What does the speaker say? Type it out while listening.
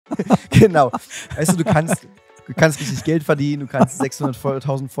Genau. Weißt du, du kannst richtig Geld verdienen, du kannst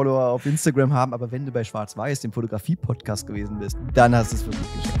 600.000 Follower auf Instagram haben, aber wenn du bei Schwarzweiß, dem Fotografie-Podcast gewesen bist, dann hast du es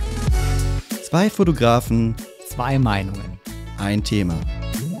wirklich geschafft. 2 Fotografen, 2 Meinungen, ein Thema.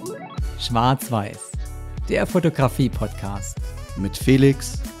 Schwarzweiß, der Fotografie-Podcast Mit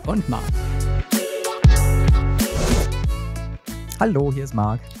Felix und Marc. Hallo, hier ist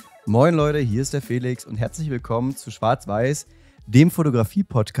Marc. Moin Leute, hier ist der Felix und herzlich willkommen zu Schwarzweiß, dem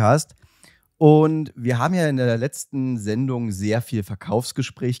Fotografie-Podcast. Und wir haben ja in der letzten Sendung sehr viel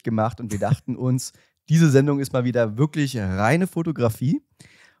Verkaufsgespräch gemacht und wir dachten uns, diese Sendung ist mal wieder wirklich reine Fotografie.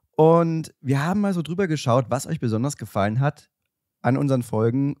 Und wir haben mal so drüber geschaut, was euch besonders gefallen hat an unseren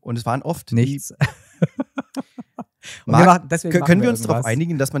Folgen. Und es waren oft nichts. Marc, können wir uns darauf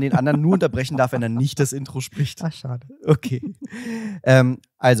einigen, dass man den anderen nur unterbrechen darf, wenn er nicht das Intro spricht? Ach, schade. Okay.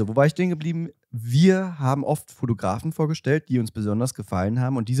 Also, wo war ich stehen geblieben? Wir haben oft Fotografen vorgestellt, die uns besonders gefallen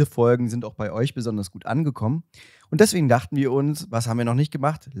haben. Und diese Folgen sind auch bei euch besonders gut angekommen. Und deswegen dachten wir uns, was haben wir noch nicht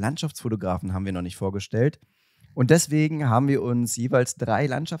gemacht? Landschaftsfotografen haben wir noch nicht vorgestellt. Und deswegen haben wir uns jeweils 3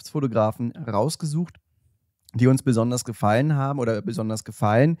 Landschaftsfotografen rausgesucht, die uns besonders gefallen haben oder besonders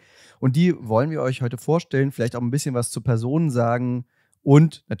gefallen. Und die wollen wir euch heute vorstellen, vielleicht auch ein bisschen was zu Personen sagen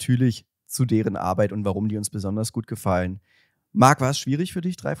und natürlich zu deren Arbeit und warum die uns besonders gut gefallen. Marc, war es schwierig für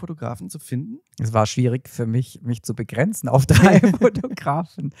dich, 3 Fotografen zu finden? Es war schwierig für mich zu begrenzen auf 3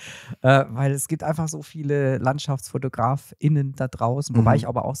 Fotografen, weil es gibt einfach so viele LandschaftsfotografInnen da draußen, wobei ich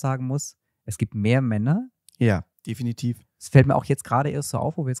aber auch sagen muss, es gibt mehr Männer. Ja, definitiv. Es fällt mir auch jetzt gerade erst so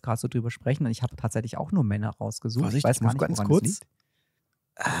auf, wo wir jetzt gerade so drüber sprechen. Und ich habe tatsächlich auch nur Männer rausgesucht. Vorsicht, ich weiß gar nicht, ganz woran kurz. es liegt.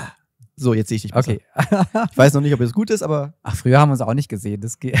 So, jetzt sehe ich dich besser. Okay. Ich weiß noch nicht, ob es gut ist, aber... Ach, früher haben wir uns auch nicht gesehen.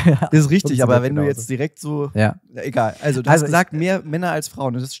 Das ist richtig, aber wenn du jetzt direkt so... Ja. Egal. Also, du hast gesagt, mehr Männer als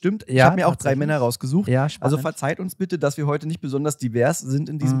Frauen. Und das stimmt. Ich habe mir auch 3 Männer rausgesucht. Ja, also verzeiht uns bitte, dass wir heute nicht besonders divers sind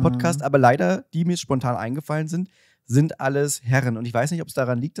in diesem Podcast. Aber leider, die mir spontan eingefallen sind alles Herren. Und ich weiß nicht, ob es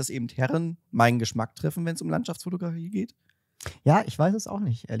daran liegt, dass eben Herren meinen Geschmack treffen, wenn es um Landschaftsfotografie geht. Ja, ich weiß es auch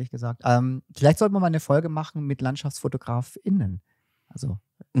nicht, ehrlich gesagt. Vielleicht sollten wir mal eine Folge machen mit LandschaftsfotografInnen. Also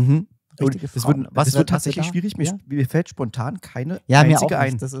richtige Frauen. Das wird tatsächlich schwierig. Mir fällt spontan keine mir einzige auch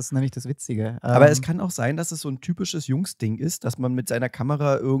ein. nicht. Das ist nämlich das Witzige. Aber es kann auch sein, dass es so ein typisches Jungsding ist, dass man mit seiner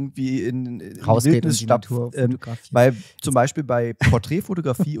Kamera irgendwie in rausgeht und die Natur fotografiert. Weil zum Beispiel bei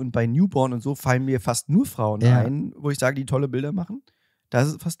Porträtfotografie und bei Newborn und so fallen mir fast nur Frauen ein, wo ich sage, die tolle Bilder machen. Da ist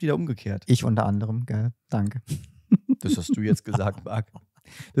es fast wieder umgekehrt. Ich unter anderem, gell? Danke. Das hast du jetzt gesagt, Marc.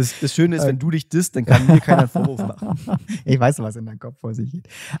 Das Schöne ist, wenn du dich disst, dann kann mir keiner einen Vorwurf machen. Ich weiß, was in deinem Kopf vor sich geht.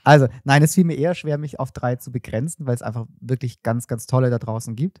 Also, nein, es fiel mir eher schwer, mich auf 3 zu begrenzen, weil es einfach wirklich ganz, ganz tolle da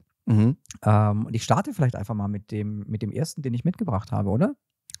draußen gibt. Und ich starte vielleicht einfach mal mit dem ersten, den ich mitgebracht habe, oder?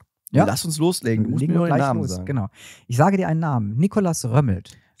 Ja? Lass uns loslegen. Du musst mir nur den Namen sagen. Genau. Ich sage dir einen Namen. Nikolaus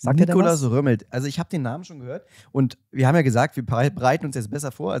Römmelt. Nikolaus Römmelt. Also ich habe den Namen schon gehört und wir haben ja gesagt, wir bereiten uns jetzt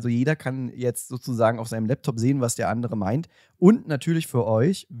besser vor. Also jeder kann jetzt sozusagen auf seinem Laptop sehen, was der andere meint. Und natürlich für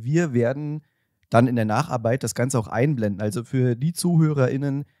euch, wir werden dann in der Nacharbeit das Ganze auch einblenden. Also für die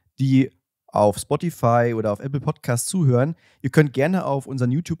ZuhörerInnen, die auf Spotify oder auf Apple Podcasts zuhören, ihr könnt gerne auf unseren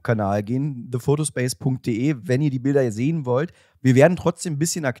YouTube-Kanal gehen, thefotospace.de, wenn ihr die Bilder sehen wollt. Wir werden trotzdem ein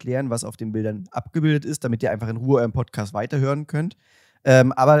bisschen erklären, was auf den Bildern abgebildet ist, damit ihr einfach in Ruhe euren Podcast weiterhören könnt.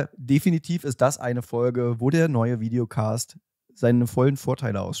 Aber definitiv ist das eine Folge, wo der neue Videocast seine vollen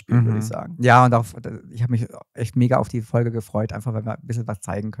Vorteile ausspielt, würde ich sagen. Ja, und auch, ich habe mich echt mega auf die Folge gefreut, einfach weil wir ein bisschen was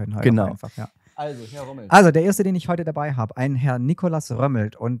zeigen können. Halt genau. Einfach, ja. Also, Herr Römmelt. Also, der erste, den ich heute dabei habe, ein Herr Nikolaus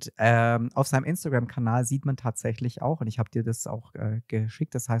Römmelt. Und auf seinem Instagram-Kanal sieht man tatsächlich auch, und ich habe dir das auch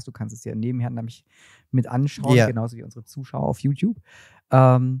geschickt, das heißt, du kannst es dir nebenher nämlich mit anschauen, genauso wie unsere Zuschauer auf YouTube.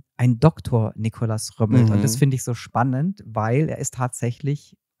 Ein Dr. Nikolaus Römmelt. Und das finde ich so spannend, weil er ist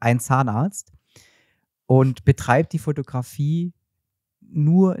tatsächlich ein Zahnarzt und betreibt die Fotografie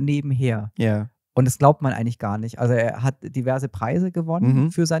nur nebenher. Ja. Und das glaubt man eigentlich gar nicht. Also er hat diverse Preise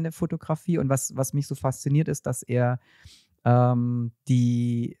gewonnen für seine Fotografie. Und was mich so fasziniert ist, dass er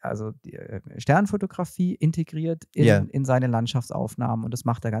die Sternfotografie integriert in seine Landschaftsaufnahmen. Und das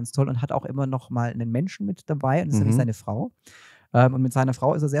macht er ganz toll und hat auch immer noch mal einen Menschen mit dabei. Und das ist nämlich seine Frau. Und mit seiner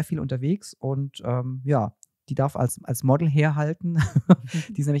Frau ist er sehr viel unterwegs und die darf als Model herhalten.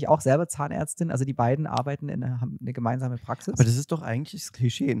 Die ist nämlich auch selber Zahnärztin. Also die beiden haben eine gemeinsame Praxis. Aber das ist doch eigentlich das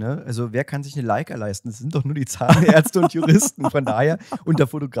Klischee, ne? Also wer kann sich eine Leica leisten? Das sind doch nur die Zahnärzte und Juristen. Von daher, unter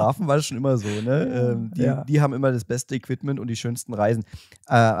Fotografen war das schon immer so, ne? Die haben immer das beste Equipment und die schönsten Reisen.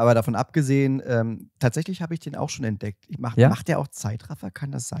 Aber davon abgesehen, tatsächlich habe ich den auch schon entdeckt. Macht der auch Zeitraffer?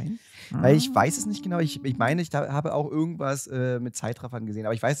 Kann das sein? Weil ich weiß es nicht genau. Ich meine, ich habe auch irgendwas mit Zeitraffern gesehen,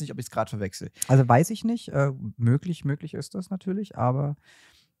 aber ich weiß nicht, ob ich es gerade verwechsel. Also weiß ich nicht. Möglich ist das natürlich, aber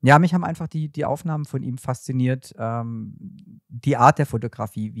Ja, mich haben einfach die Aufnahmen von ihm fasziniert. Die Art der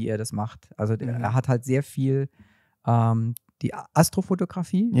Fotografie, wie er das macht. Also er hat halt sehr viel die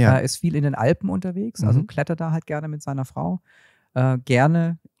Astrofotografie. Ja. Er ist viel in den Alpen unterwegs, also klettert da halt gerne mit seiner Frau.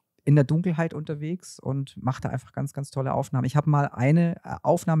 Gerne in der Dunkelheit unterwegs und macht da einfach ganz, ganz tolle Aufnahmen. Ich habe mal eine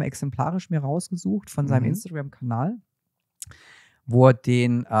Aufnahme exemplarisch mir rausgesucht von seinem Instagram-Kanal, wo er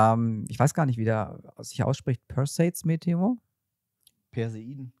den, ich weiß gar nicht, wie der sich ausspricht, Perseids-Meteor.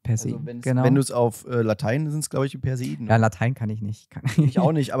 Perseiden. Perseiden, Also genau. Wenn du es auf Latein sind es, glaube ich, die Perseiden. Ja, Latein kann ich nicht. Ich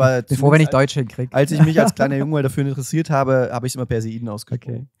auch nicht, aber bin froh, wenn ich Deutsch hinkriege. Als ich mich als kleiner Junge mal dafür interessiert habe, habe ich es immer Perseiden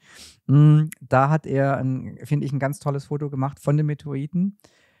ausgesprochen. Okay. Da hat er, finde ich, ein ganz tolles Foto gemacht von den Meteoriten.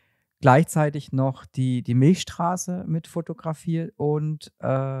 Gleichzeitig noch die Milchstraße mit fotografiert und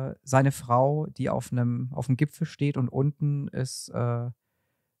seine Frau, die auf einem Gipfel steht und unten ist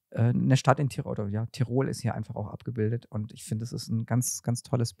eine Stadt in Tirol, oder ja, Tirol ist hier einfach auch abgebildet und ich finde, das ist ein ganz, ganz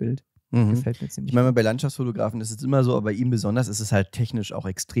tolles Bild. Gefällt mir ziemlich Ich meine, bei Landschaftsfotografen ist es immer so, aber bei ihm besonders ist es halt technisch auch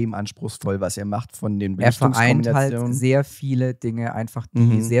extrem anspruchsvoll, was er macht von den Belichtungskombinationen. Er vereint halt sehr viele Dinge einfach,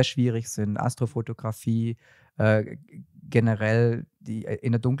 die sehr schwierig sind. Astrofotografie, generell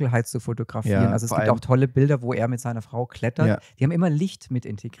in der Dunkelheit zu fotografieren. Ja, also es gibt auch tolle Bilder, wo er mit seiner Frau klettert. Ja. Die haben immer Licht mit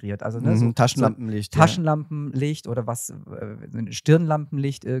integriert. Also so Taschenlampenlicht. Taschenlampenlicht oder was,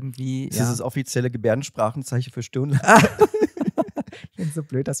 Stirnlampenlicht irgendwie. Das ist das offizielle Gebärdensprachenzeichen für Stirnlampen. Ich bin so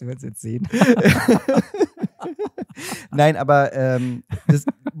blöd, dass wir uns jetzt sehen. Nein, aber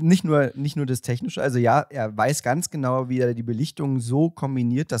nicht nur das Technische. Also ja, er weiß ganz genau, wie er die Belichtung so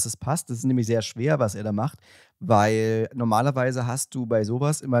kombiniert, dass es passt. Das ist nämlich sehr schwer, was er da macht, weil normalerweise hast du bei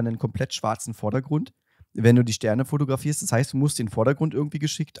sowas immer einen komplett schwarzen Vordergrund, wenn du die Sterne fotografierst. Das heißt, du musst den Vordergrund irgendwie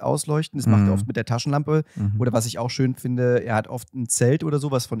geschickt ausleuchten. Das macht er oft mit der Taschenlampe. Oder was ich auch schön finde, er hat oft ein Zelt oder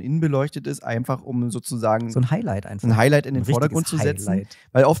so, was von innen beleuchtet ist, einfach um sozusagen so ein Highlight einfach. Ein Highlight in den Vordergrund zu setzen. Highlight.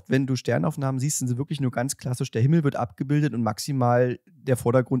 Weil oft, wenn du Sternaufnahmen siehst, sind sie wirklich nur ganz klassisch, der Himmel wird abgebildet und maximal der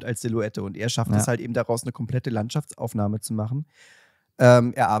Vordergrund als Silhouette. Und er schafft es halt eben daraus, eine komplette Landschaftsaufnahme zu machen.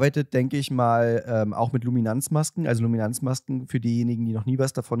 Er arbeitet, denke ich mal, auch mit Luminanzmasken. Also Luminanzmasken für diejenigen, die noch nie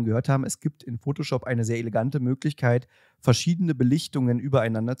was davon gehört haben. Es gibt in Photoshop eine sehr elegante Möglichkeit, verschiedene Belichtungen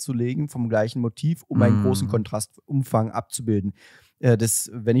übereinander zu legen vom gleichen Motiv, um einen großen Kontrastumfang abzubilden.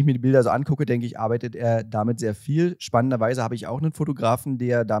 Wenn ich mir die Bilder so angucke, denke ich, arbeitet er damit sehr viel. Spannenderweise habe ich auch einen Fotografen,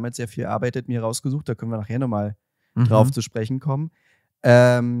 der damit sehr viel arbeitet, mir rausgesucht. Da können wir nachher nochmal drauf zu sprechen kommen.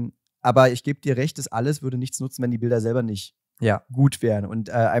 Aber ich gebe dir recht, das alles würde nichts nutzen, wenn die Bilder selber nicht gut wären.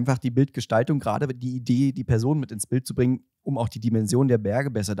 Und einfach die Bildgestaltung, gerade die Idee, die Person mit ins Bild zu bringen, um auch die Dimension der Berge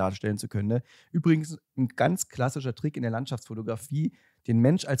besser darstellen zu können. Ne? Übrigens ein ganz klassischer Trick in der Landschaftsfotografie, den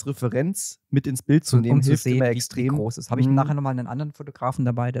Mensch als Referenz mit ins Bild zu nehmen, um hilft zu sehen, immer wie extrem. Groß ist. Habe ich nachher nochmal einen anderen Fotografen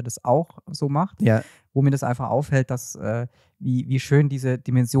dabei, der das auch so macht, wo mir das einfach auffällt, dass wie schön diese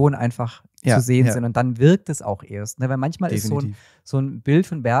Dimensionen einfach zu sehen sind. Und dann wirkt es auch erst. Ne? Weil manchmal ist so ein Bild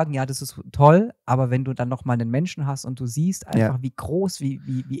von Bergen, ja, das ist toll, aber wenn du dann nochmal einen Menschen hast und du siehst einfach, wie groß, wie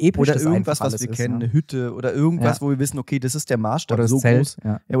episch oder das irgendwas, einfach was alles wir ist, kennen, eine Hütte oder irgendwas, wo wir wissen, okay, das ist der Maßstab, oder das so Zelt,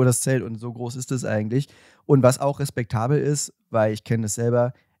 groß. Oder das Zelt und so groß ist es eigentlich. Und was auch respektabel ist, weil ich kenne es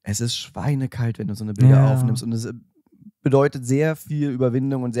selber, es ist schweinekalt, wenn du so eine Bilder aufnimmst und es bedeutet sehr viel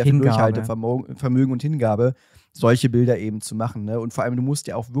Überwindung und sehr viel Durchhaltevermögen und Hingabe, solche Bilder eben zu machen. Ne? Und vor allem, du musst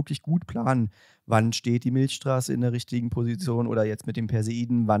ja auch wirklich gut planen, wann steht die Milchstraße in der richtigen Position oder jetzt mit den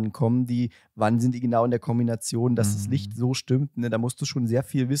Perseiden, wann kommen die, wann sind die genau in der Kombination, dass das Licht so stimmt. Ne? Da musst du schon sehr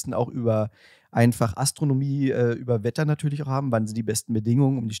viel Wissen auch über einfach Astronomie, über Wetter natürlich auch haben, wann sind die besten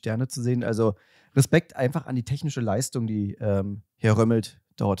Bedingungen, um die Sterne zu sehen. Also Respekt einfach an die technische Leistung, die Herr Römmelt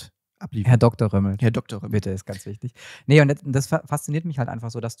dort abliefert. Herr Dr. Römmelt. Herr Dr. Römmelt. Bitte, ist ganz wichtig. Nee, und das fasziniert mich halt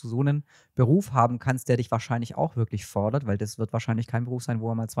einfach so, dass du so einen Beruf haben kannst, der dich wahrscheinlich auch wirklich fordert, weil das wird wahrscheinlich kein Beruf sein, wo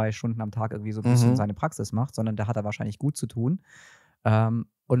er mal 2 Stunden am Tag irgendwie so ein bisschen seine Praxis macht, sondern da hat er wahrscheinlich gut zu tun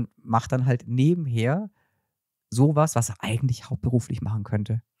und macht dann halt nebenher sowas, was er eigentlich hauptberuflich machen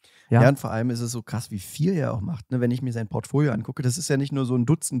könnte. Ja, und vor allem ist es so krass, wie viel er auch macht. Ne? Wenn ich mir sein Portfolio angucke, das ist ja nicht nur so ein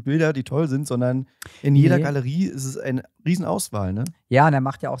Dutzend Bilder, die toll sind, sondern in jeder Galerie ist es eine Riesenauswahl. Ne? Ja, und er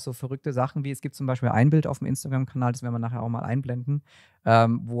macht ja auch so verrückte Sachen, wie es gibt zum Beispiel ein Bild auf dem Instagram-Kanal, das werden wir nachher auch mal einblenden,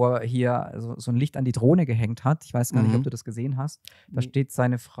 wo er hier so ein Licht an die Drohne gehängt hat. Ich weiß gar nicht, ob du das gesehen hast. Da steht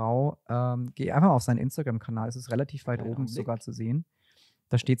seine Frau, geh einfach auf seinen Instagram-Kanal, es ist relativ weit oben sogar zu sehen.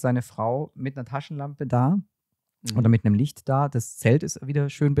 Da steht seine Frau mit einer Taschenlampe da. Oder mit einem Licht da. Das Zelt ist wieder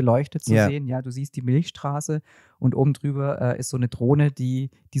schön beleuchtet zu sehen. Ja, du siehst die Milchstraße und oben drüber ist so eine Drohne,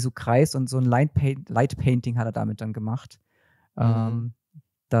 die so kreist und so ein Light Painting hat er damit dann gemacht. Ich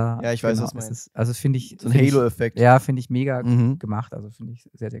weiß, was meinst. Also finde ich so ein Halo-Effekt. Ja, finde ich mega gemacht. Also finde ich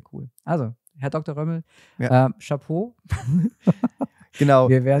sehr, sehr cool. Also, Herr Dr. Römmel, Chapeau. Genau.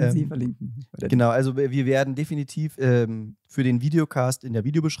 Wir werden sie verlinken. Genau, also wir werden definitiv für den Videocast in der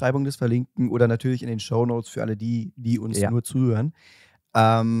Videobeschreibung das verlinken oder natürlich in den Shownotes für alle die uns nur zuhören.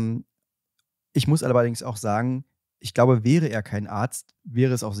 Ich muss allerdings auch sagen, ich glaube, wäre er kein Arzt,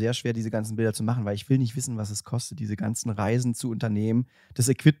 wäre es auch sehr schwer, diese ganzen Bilder zu machen, weil ich will nicht wissen, was es kostet, diese ganzen Reisen zu unternehmen. Das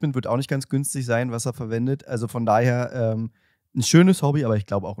Equipment wird auch nicht ganz günstig sein, was er verwendet. Also von daher ein schönes Hobby, aber ich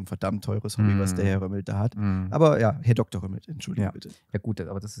glaube auch ein verdammt teures Hobby, was der Herr Römmelt da hat. Aber ja, Herr Dr. Römmelt, Entschuldigung bitte. Ja gut,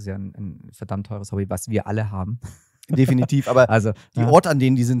 aber das ist ja ein verdammt teures Hobby, was wir alle haben. Definitiv, aber also, die Orte, an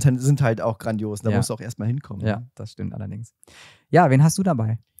denen die sind halt auch grandios. Da musst du auch erstmal hinkommen. Ja, das stimmt allerdings. Ja, wen hast du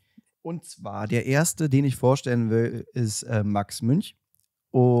dabei? Und zwar der erste, den ich vorstellen will, ist Max Münch.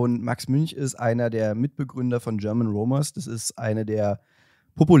 Und Max Münch ist einer der Mitbegründer von German Romers. Das ist eine der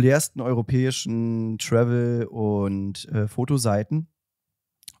populärsten europäischen Travel- und Fotoseiten.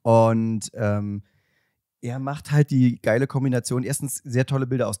 Und er macht halt die geile Kombination. Erstens sehr tolle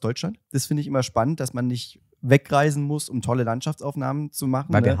Bilder aus Deutschland. Das finde ich immer spannend, dass man nicht wegreisen muss, um tolle Landschaftsaufnahmen zu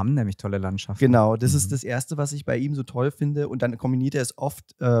machen. Weil wir haben nämlich tolle Landschaften. Genau, das ist das Erste, was ich bei ihm so toll finde. Und dann kombiniert er es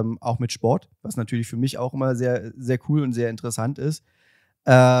oft auch mit Sport, was natürlich für mich auch immer sehr, sehr cool und sehr interessant ist.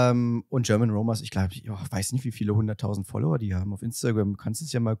 Und German Romers, ich glaube, ich weiß nicht, wie viele 100.000 Follower die haben auf Instagram. Kannst du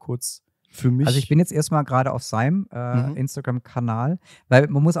es ja mal kurz für mich... Also ich bin jetzt erstmal gerade auf seinem Instagram-Kanal, weil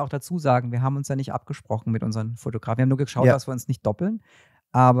man muss auch dazu sagen, wir haben uns ja nicht abgesprochen mit unseren Fotografen. Wir haben nur geschaut, dass wir uns nicht doppeln.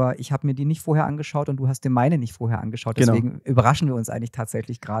 Aber ich habe mir die nicht vorher angeschaut und du hast dir meine nicht vorher angeschaut. Deswegen überraschen wir uns eigentlich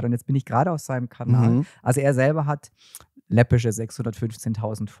tatsächlich gerade. Und jetzt bin ich gerade auf seinem Kanal. Also er selber hat läppische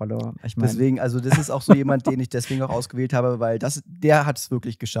 615.000 Follower. Ich mein, deswegen, also das ist auch so jemand, den ich deswegen auch ausgewählt habe, weil der hat es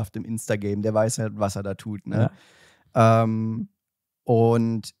wirklich geschafft im Instagame. Der weiß halt, was er da tut. Ne? Ja.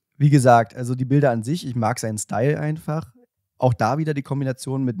 Und wie gesagt, also die Bilder an sich, ich mag seinen Style einfach. Auch da wieder die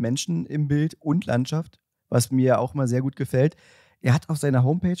Kombination mit Menschen im Bild und Landschaft, was mir auch mal sehr gut gefällt. Er hat auf seiner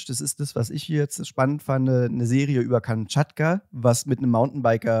Homepage, das ist das, was ich hier jetzt spannend fand, eine Serie über Kamtschatka, was mit einem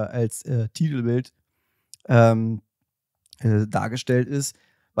Mountainbiker als Titelbild dargestellt ist,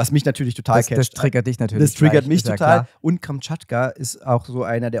 was mich natürlich total catcht. Das triggert dich natürlich. Das triggert mich total. Und Kamtschatka ist auch so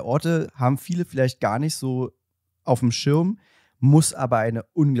einer der Orte, haben viele vielleicht gar nicht so auf dem Schirm, muss aber eine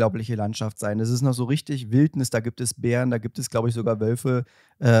unglaubliche Landschaft sein. Es ist noch so richtig Wildnis, da gibt es Bären, da gibt es, glaube ich, sogar Wölfe,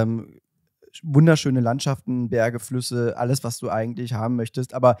 wunderschöne Landschaften, Berge, Flüsse, alles, was du eigentlich haben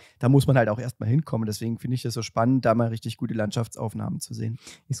möchtest. Aber da muss man halt auch erstmal hinkommen. Deswegen finde ich das so spannend, da mal richtig gute Landschaftsaufnahmen zu sehen.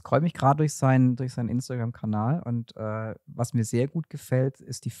 Ich scroll mich gerade durch seinen Instagram-Kanal und was mir sehr gut gefällt,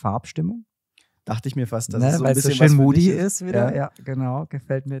 ist die Farbstimmung. Dachte ich mir fast, dass es so ein bisschen schön moody ist wieder. Ja, genau.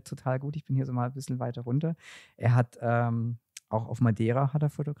 Gefällt mir total gut. Ich bin hier so mal ein bisschen weiter runter. Er hat auch auf Madeira hat er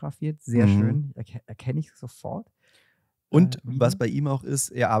fotografiert. Sehr schön. Erkenne ich sofort. Und was bei ihm auch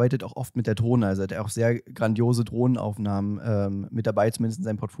ist, er arbeitet auch oft mit der Drohne. Also hat er auch sehr grandiose Drohnenaufnahmen mit dabei. Zumindest in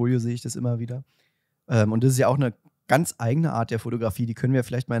seinem Portfolio sehe ich das immer wieder. Und das ist ja auch eine ganz eigene Art der Fotografie. Die können wir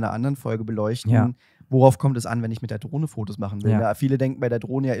vielleicht mal in einer anderen Folge beleuchten. Ja. Worauf kommt es an, wenn ich mit der Drohne Fotos machen will? Ja. Viele denken bei der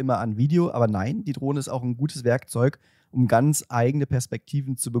Drohne ja immer an Video, aber nein, die Drohne ist auch ein gutes Werkzeug, um ganz eigene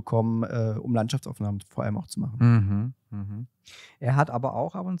Perspektiven zu bekommen, um Landschaftsaufnahmen vor allem auch zu machen. Er hat aber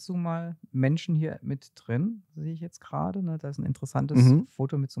auch ab und zu mal Menschen hier mit drin, sehe ich jetzt gerade. Ne? Da ist ein interessantes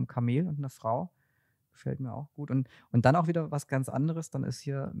Foto mit so einem Kamel und einer Frau. Gefällt mir auch gut. Und dann auch wieder was ganz anderes. Dann ist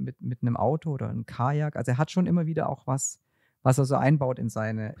hier mit einem Auto oder einem Kajak. Also er hat schon immer wieder auch was er so einbaut in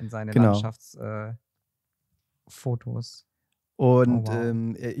seine Landschaftsfotos. Und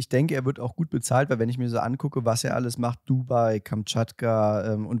ich denke, er wird auch gut bezahlt, weil wenn ich mir so angucke, was er alles macht, Dubai,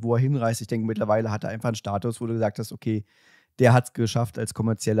 Kamtschatka und wo er hinreist, ich denke, mittlerweile hat er einfach einen Status, wo du gesagt hast, okay, der hat es geschafft als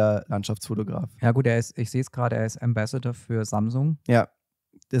kommerzieller Landschaftsfotograf. Ja gut, ich sehe es gerade, er ist Ambassador für Samsung. Ja,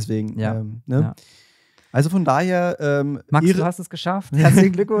 deswegen. Ja. Ja. Also von daher Max, du hast es geschafft.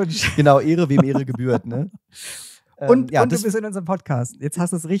 Herzlichen Glückwunsch. Genau, Ehre, wem Ehre gebührt. Ne? Und du bist in unserem Podcast. Jetzt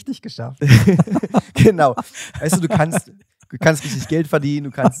hast du es richtig geschafft. Genau. Weißt du, du kannst richtig Geld verdienen,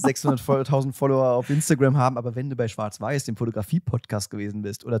 du kannst 600.000 Follower auf Instagram haben, aber wenn du bei Schwarzweiß, dem Fotografiepodcast gewesen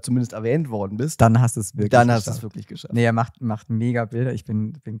bist oder zumindest erwähnt worden bist, dann hast du es wirklich geschafft. Nee, er macht mega Bilder. Ich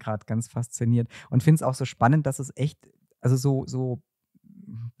bin gerade ganz fasziniert und finde es auch so spannend, dass es echt, also so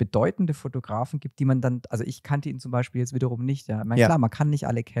bedeutende Fotografen gibt, die man dann, also ich kannte ihn zum Beispiel jetzt wiederum nicht. Ja. Klar, man kann nicht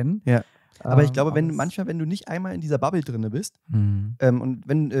alle kennen. Ja. Aber ich glaube, wenn du nicht einmal in dieser Bubble drin bist und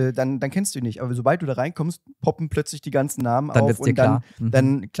wenn, dann kennst du ihn nicht. Aber sobald du da reinkommst, poppen plötzlich die ganzen Namen dann auf. Wird's dir klar.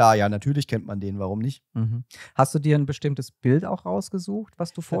 Dann, klar, ja, natürlich kennt man den, warum nicht? Hast du dir ein bestimmtes Bild auch rausgesucht,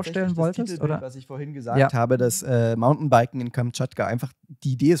 was du vorstellen wolltest? Das Titelbild, was ich vorhin gesagt habe, das Mountainbiken in Kamtschatka, einfach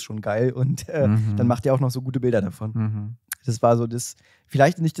die Idee ist schon geil und dann macht er auch noch so gute Bilder davon. Das war so das,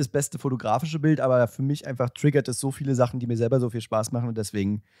 vielleicht nicht das beste fotografische Bild, aber für mich einfach triggert es so viele Sachen, die mir selber so viel Spaß machen und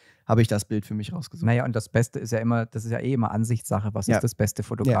deswegen habe ich das Bild für mich rausgesucht. Naja, und das Beste ist ja immer, das ist ja eh immer Ansichtssache, was ist das beste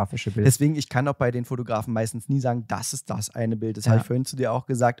fotografische Bild. Deswegen, ich kann auch bei den Fotografen meistens nie sagen, das ist das eine Bild. Das habe ich vorhin zu dir auch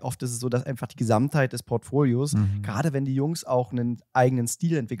gesagt. Oft ist es so, dass einfach die Gesamtheit des Portfolios, gerade wenn die Jungs auch einen eigenen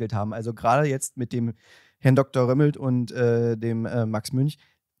Stil entwickelt haben, also gerade jetzt mit dem Herrn Dr. Römmelt und dem Max Münch,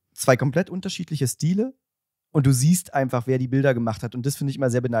 2 komplett unterschiedliche Stile. Und du siehst einfach, wer die Bilder gemacht hat. Und das finde ich immer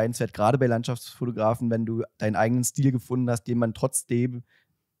sehr beneidenswert, gerade bei Landschaftsfotografen, wenn du deinen eigenen Stil gefunden hast, den man trotzdem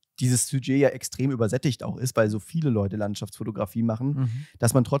dieses Sujet ja extrem übersättigt auch ist, weil so viele Leute Landschaftsfotografie machen,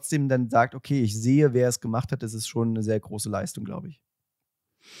 dass man trotzdem dann sagt, okay, ich sehe, wer es gemacht hat, das ist schon eine sehr große Leistung, glaube ich.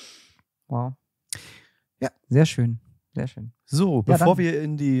 Wow. Ja. Sehr schön, sehr schön. So, bevor wir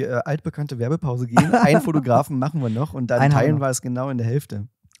in die altbekannte Werbepause gehen, einen Fotografen machen wir noch und dann teilen wir es genau in der Hälfte.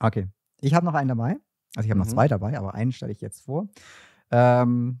 Okay. Ich habe noch einen dabei. Also ich habe noch 2 dabei, aber einen stelle ich jetzt vor.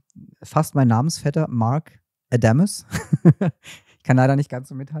 Fast mein Namensvetter, Marc Adamus. Ich kann leider nicht ganz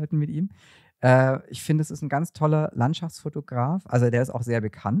so mithalten mit ihm. Ich finde, es ist ein ganz toller Landschaftsfotograf. Also der ist auch sehr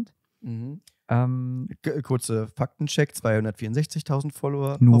bekannt. Kurze Faktencheck, 264.000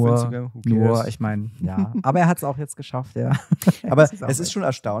 Follower auf Instagram. Nur, ich meine, ja. Aber er hat es auch jetzt geschafft, ja. Aber es ist schon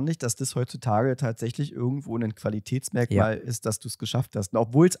erstaunlich, dass das heutzutage tatsächlich irgendwo ein Qualitätsmerkmal ist, dass du es geschafft hast.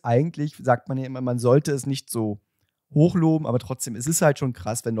 Obwohl es eigentlich, sagt man ja immer, man sollte es nicht so hochloben, aber trotzdem, es ist halt schon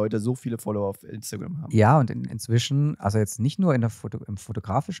krass, wenn Leute so viele Follower auf Instagram haben. Ja, und inzwischen, also jetzt nicht nur im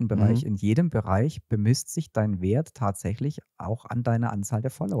fotografischen Bereich, in jedem Bereich bemisst sich dein Wert tatsächlich auch an deiner Anzahl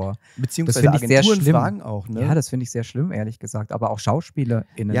der Follower. Beziehungsweise Agenturen fragen auch, ne? Ja, das finde ich sehr schlimm, ehrlich gesagt. Aber auch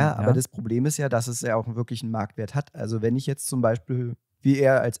SchauspielerInnen. Ja, aber das Problem ist ja, dass es ja auch wirklich einen Marktwert hat. Also wenn ich jetzt zum Beispiel wie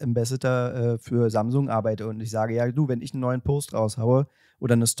er als Ambassador für Samsung arbeite und ich sage, ja du, wenn ich einen neuen Post raushaue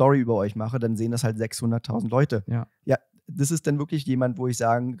oder eine Story über euch mache, dann sehen das halt 600.000 Leute. Ja, das ist dann wirklich jemand, wo ich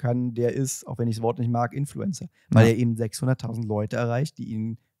sagen kann, der ist, auch wenn ich das Wort nicht mag, Influencer. Weil er eben 600.000 Leute erreicht, die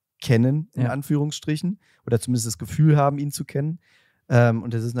ihn kennen, in Anführungsstrichen, oder zumindest das Gefühl haben, ihn zu kennen.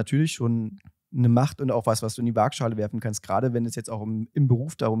 Und das ist natürlich schon eine Macht und auch was du in die Waagschale werfen kannst. Gerade wenn es jetzt auch im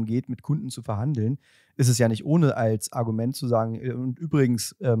Beruf darum geht, mit Kunden zu verhandeln, ist es ja nicht ohne als Argument zu sagen, und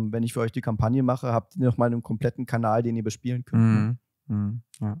übrigens, wenn ich für euch die Kampagne mache, habt ihr nochmal einen kompletten Kanal, den ihr bespielen könnt.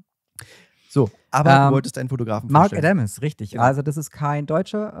 Ja. So, aber du wolltest einen Fotografen Marc vorstellen. Adamus, richtig. Genau. Also das ist kein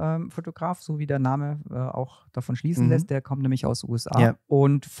deutscher Fotograf, so wie der Name auch davon schließen lässt. Der kommt nämlich aus den USA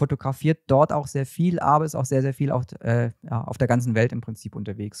und fotografiert dort auch sehr viel, aber ist auch sehr, sehr viel auf der ganzen Welt im Prinzip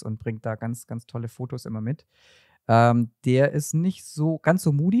unterwegs und bringt da ganz, ganz tolle Fotos immer mit. Der ist nicht so ganz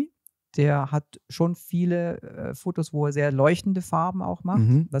so moody. Der hat schon viele Fotos, wo er sehr leuchtende Farben auch macht,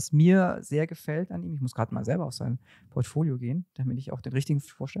 was mir sehr gefällt an ihm. Ich muss gerade mal selber auf sein Portfolio gehen, damit ich auch den richtigen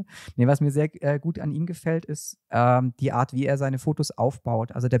vorstelle. Nee, was mir sehr gut an ihm gefällt, ist die Art, wie er seine Fotos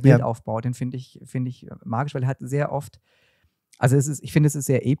aufbaut, also der Bildaufbau. Den finde ich magisch, weil er hat sehr oft, also ich finde, es ist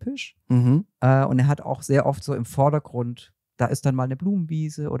sehr episch und er hat auch sehr oft so im Vordergrund, da ist dann mal eine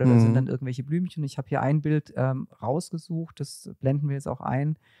Blumenwiese oder da sind dann irgendwelche Blümchen. Ich habe hier ein Bild rausgesucht, das blenden wir jetzt auch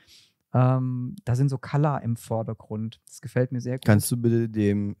ein. Da sind so Color im Vordergrund. Das gefällt mir sehr gut. Kannst du bitte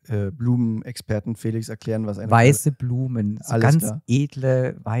dem Blumenexperten Felix erklären, was eine weiße Blumen, so ganz klar.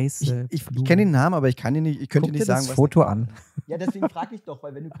 Edle, weiße Ich Blumen. kenne den Namen, aber ich könnte dir nicht sagen, das Foto an. Ja, deswegen frage ich doch,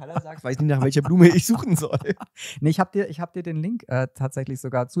 weil wenn du Color sagst, weiß ich nicht, nach welcher Blume ich suchen soll. Nee, ich hab dir den Link tatsächlich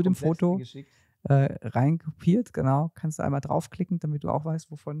sogar zu dem Foto reinkopiert. Genau, kannst du einmal draufklicken, damit du auch weißt,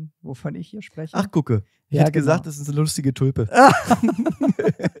 wovon ich hier spreche. Ach, gucke. Ich hätte gesagt, das ist eine lustige Tulpe.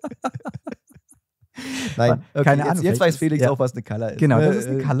 Nein, okay, keine Ahnung. Jetzt weiß Felix auch, was eine Color ist. Genau, das ist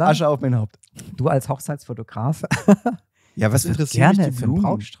eine Color. Asche auf mein Haupt. Du als Hochzeitsfotograf. Ja, was interessiert gerne mich die für einen Blumen?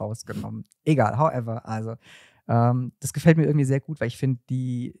 Brautstrauß genommen. Egal, however, also das gefällt mir irgendwie sehr gut, weil ich finde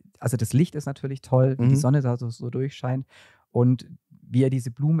also das Licht ist natürlich toll, wie die Sonne da so durchscheint und wie er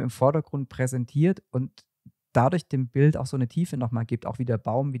diese Blumen im Vordergrund präsentiert und dadurch dem Bild auch so eine Tiefe nochmal gibt, auch wie der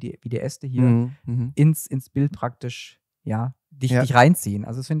Baum, wie die Äste hier ins Bild praktisch, dich reinziehen.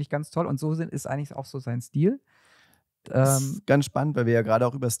 Also das finde ich ganz toll und so ist eigentlich auch so sein Stil. Das ist ganz spannend, weil wir ja gerade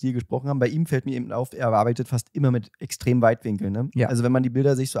auch über Stil gesprochen haben. Bei ihm fällt mir eben auf, er arbeitet fast immer mit extrem Weitwinkeln. Ne? Ja. Also wenn man die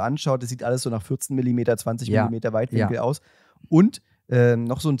Bilder sich so anschaut, das sieht alles so nach 14 mm, 20 mm Weitwinkel aus. Und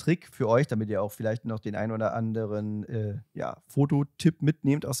noch so ein Trick für euch, damit ihr auch vielleicht noch den einen oder anderen Fototipp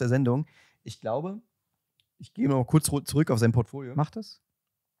mitnehmt aus der Sendung. Ich glaube, ich gehe mal kurz zurück auf sein Portfolio. Macht das?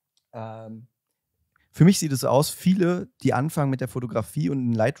 für mich sieht es so aus, viele, die anfangen mit der Fotografie und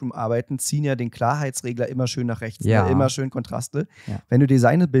in Lightroom arbeiten, ziehen ja den Klarheitsregler immer schön nach rechts, Ja. immer schön Kontraste. Ja. Wenn du dir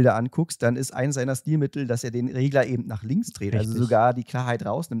seine Bilder anguckst, dann ist eines seiner Stilmittel, dass er den Regler eben nach links dreht, also Richtig. sogar die Klarheit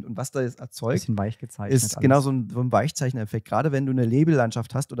rausnimmt. Und was da jetzt erzeugt, Bisschen weich gezeichnet. ist genau so ein Weichzeichner-Effekt. Gerade wenn du eine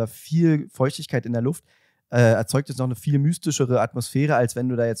Nebellandschaft hast oder viel Feuchtigkeit in der Luft, erzeugt es noch eine viel mystischere Atmosphäre, als wenn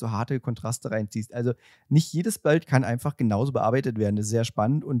du da jetzt so harte Kontraste reinziehst. Also nicht jedes Bild kann einfach genauso bearbeitet werden. Das ist sehr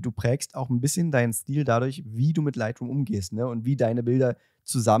spannend und du prägst auch ein bisschen deinen Stil dadurch, wie du mit Lightroom umgehst, ne? Und wie deine Bilder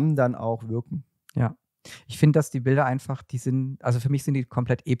zusammen dann auch wirken. Ja. Ich finde, dass die Bilder einfach, also für mich sind die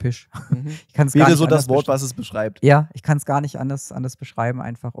komplett episch. Ich kann's wäre so das Wort, was es beschreibt. Ja, ich kann es gar nicht anders beschreiben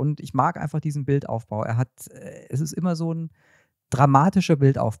einfach. Und ich mag einfach diesen Bildaufbau. Es ist immer so ein dramatischer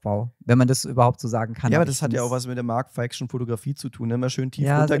Bildaufbau, wenn man das überhaupt so sagen kann. Ja, aber das hat ja auch was mit der Marc Feix Fotografie zu tun. Immer schön tief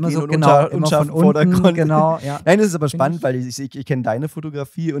ja, runtergehen so, und genau, unscharf im von Vordergrund. Unten, genau, ja. Nein, das ist aber spannend, weil ich kenne deine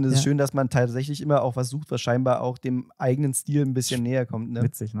Fotografie und es ist Ja. schön, dass man tatsächlich immer auch was sucht, was scheinbar auch dem eigenen Stil ein bisschen näher kommt. Ne?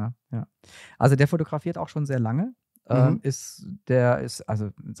 Witzig, ne? Ja. Also der fotografiert auch schon sehr lange. Also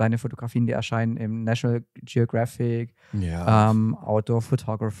seine Fotografien, die erscheinen im National Geographic, Outdoor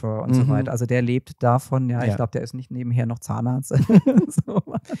Photographer und so weiter. Also der lebt davon, ja. Ich glaube, der ist nicht nebenher noch Zahnarzt.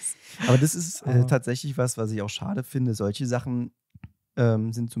 Sowas. Aber das ist tatsächlich was ich auch schade finde. Solche Sachen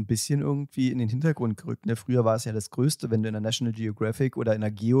sind so ein bisschen irgendwie in den Hintergrund gerückt. Ne? Früher war es ja das Größte, wenn du in der National Geographic oder in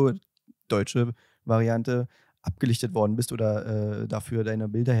der Geo, deutsche Variante, abgelichtet worden bist oder dafür deine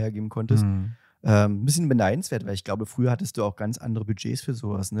Bilder hergeben konntest. Ein bisschen beneidenswert, weil ich glaube, früher hattest du auch ganz andere Budgets für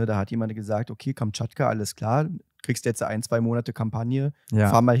sowas. Ne? Da hat jemand gesagt, okay, Kamtschatka, alles klar, kriegst jetzt 1-2 Monate Kampagne,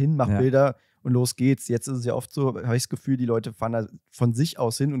 fahr mal hin, mach Bilder und los geht's. Jetzt ist es ja oft so, habe ich das Gefühl, die Leute fahren da von sich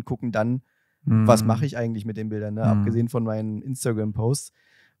aus hin und gucken dann, was mache ich eigentlich mit den Bildern, ne? Abgesehen von meinen Instagram-Posts.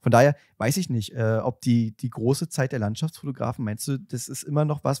 Von daher weiß ich nicht, ob die große Zeit der Landschaftsfotografen, meinst du, das ist immer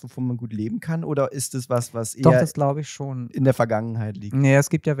noch was, wovon man gut leben kann? Oder ist es was eher Doch, das glaube ich schon. In der Vergangenheit liegt? Nee, es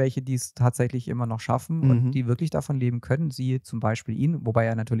gibt ja welche, die es tatsächlich immer noch schaffen und die wirklich davon leben können. Siehe zum Beispiel ihn, wobei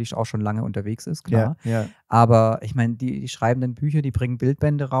er natürlich auch schon lange unterwegs ist, klar. Ja. Aber ich meine, die schreiben dann Bücher, die bringen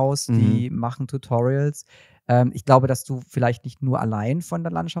Bildbände raus, die machen Tutorials. Ich glaube, dass du vielleicht nicht nur allein von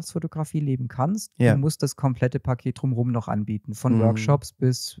der Landschaftsfotografie leben kannst. Du musst das komplette Paket drumherum noch anbieten. Von Workshops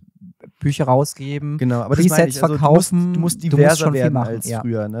bis Bücher rausgeben, genau, aber Presets verkaufen. Du musst diverser werden als ja.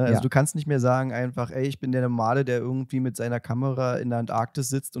 früher. Ne? Also du kannst nicht mehr sagen einfach, ey, ich bin der Normale, der irgendwie mit seiner Kamera in der Antarktis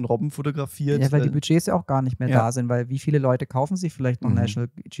sitzt und Robben fotografiert. Ja, weil die Budgets ja auch gar nicht mehr da sind, weil wie viele Leute kaufen sich vielleicht noch National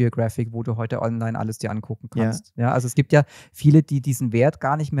Geographic, wo du heute online alles dir angucken kannst. Ja, also es gibt ja viele, die diesen Wert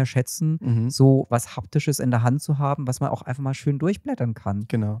gar nicht mehr schätzen, so was Haptisches in der Hand zu haben, was man auch einfach mal schön durchblättern kann.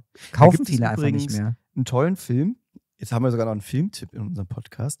 Genau. Kaufen viele einfach nicht mehr. Einen tollen Film, jetzt haben wir sogar noch einen Filmtipp in unserem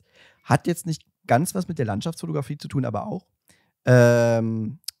Podcast, hat jetzt nicht ganz was mit der Landschaftsfotografie zu tun, aber auch.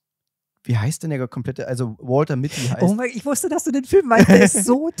 Wie heißt denn der komplette, also Walter Mitty heißt. Oh mein Gott, ich wusste, dass du den Film meinst, der ist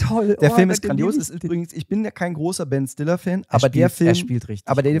so toll. Der Film ist grandios, ist übrigens, ich bin ja kein großer Ben Stiller-Fan, aber der Film spielt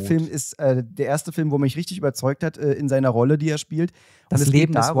richtig der Film ist der erste Film, wo mich richtig überzeugt hat in seiner Rolle, die er spielt. Und das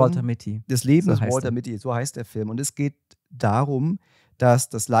Leben des Walter Mitty. Das Leben des Walter Mitty, so heißt der Film. Und es geht darum, dass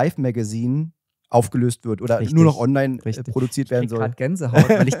das Live-Magazin aufgelöst wird oder nur noch online produziert werden soll. Ich krieg gerade Gänsehaut,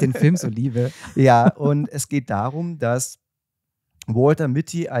 weil ich den Film so liebe. Ja, und es geht darum, dass Walter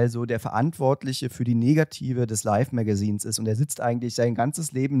Mitty also der Verantwortliche für die Negative des Live-Magazins ist und er sitzt eigentlich sein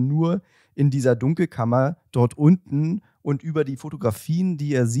ganzes Leben nur in dieser Dunkelkammer dort unten und über die Fotografien,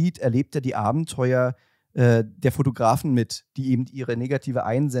 die er sieht, erlebt er die Abenteuer der Fotografen mit, die eben ihre Negative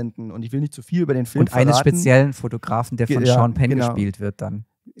einsenden und ich will nicht zu viel über den Film verraten. Und eines speziellen Fotografen, der von Sean Penn gespielt wird dann.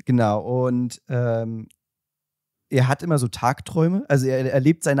 Genau, und er hat immer so Tagträume, also er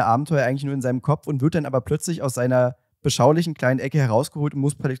erlebt seine Abenteuer eigentlich nur in seinem Kopf und wird dann aber plötzlich aus seiner beschaulichen kleinen Ecke herausgeholt und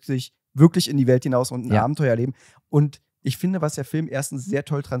muss plötzlich wirklich in die Welt hinaus und ein Abenteuer erleben. Und ich finde, was der Film erstens sehr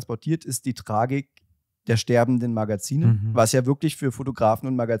toll transportiert, ist die Tragik der sterbenden Magazine, was ja wirklich für Fotografen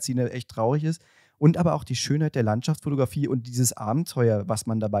und Magazine echt traurig ist. Und aber auch die Schönheit der Landschaftsfotografie und dieses Abenteuer, was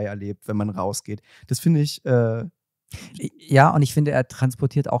man dabei erlebt, wenn man rausgeht. Das finde ich ja, und ich finde, er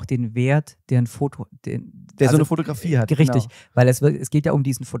transportiert auch den Wert, der so eine Fotografie hat. Richtig, genau. Weil es geht ja um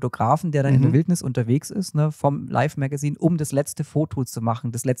diesen Fotografen, der dann in der Wildnis unterwegs ist, ne, vom Live-Magazin, um das letzte Foto zu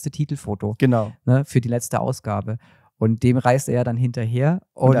machen, das letzte Titelfoto. Genau. Ne, für die letzte Ausgabe. Und dem reist er ja dann hinterher.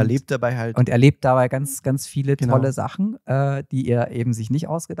 Und erlebt dabei halt. Und erlebt dabei ganz, ganz viele tolle Sachen, die er eben sich nicht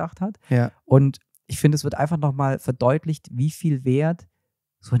ausgedacht hat. Ja. Und ich finde, es wird einfach nochmal verdeutlicht, wie viel Wert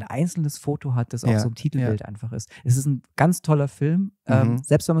so ein einzelnes Foto hat, das auch so im Titelbild einfach ist. Es ist ein ganz toller Film,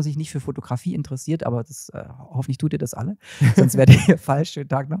 selbst wenn man sich nicht für Fotografie interessiert, aber das, hoffentlich tut ihr das alle, sonst werdet ihr falsch, schönen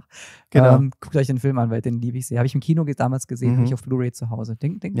Tag noch. Genau. Guckt euch den Film an, weil den liebe ich sehr. Habe ich im Kino damals gesehen, habe ich auf Blu-ray zu Hause.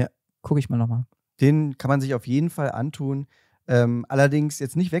 Den gucke ich mal nochmal. Den kann man sich auf jeden Fall antun. Allerdings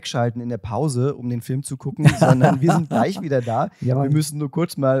jetzt nicht wegschalten in der Pause, um den Film zu gucken, sondern wir sind gleich wieder da. Ja, Wir müssen nur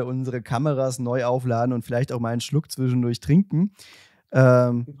kurz mal unsere Kameras neu aufladen und vielleicht auch mal einen Schluck zwischendurch trinken.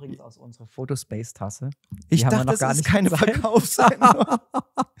 übrigens aus unserer Photospace-Tasse. Ich haben wir dachte, noch gar das ist nicht keine gezeigt. Verkaufssendung.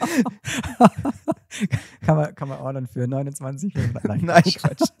 kann man ordern für 29 Euro. Nein,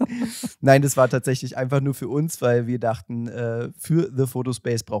 Quatsch. Nein, das war tatsächlich einfach nur für uns, weil wir dachten, für The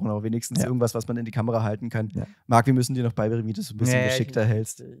Photospace brauchen wir auch wenigstens irgendwas, was man in die Kamera halten kann. Ja. Marc, wir müssen dir noch beibringen, wie du es ein bisschen geschickter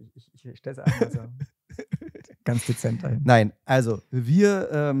hältst. Ich stelle es einfach so ganz dezent ein. Nein, also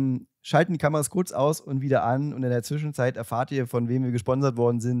wir schalten die Kameras kurz aus und wieder an und in der Zwischenzeit erfahrt ihr, von wem wir gesponsert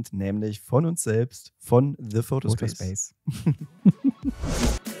worden sind, nämlich von uns selbst, von The Photospace.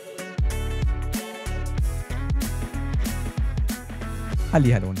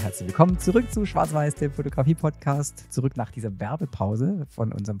 Hallihallo und herzlich willkommen zurück zu Schwarzweiß, dem Fotografiepodcast. Zurück nach dieser Werbepause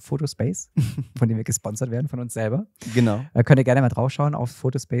von unserem Photospace, von dem wir gesponsert werden, von uns selber. Genau. Könnt ihr gerne mal draufschauen. Auf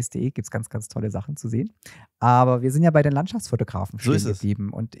photospace.de gibt es ganz, ganz tolle Sachen zu sehen. Aber wir sind ja bei den Landschaftsfotografen stehen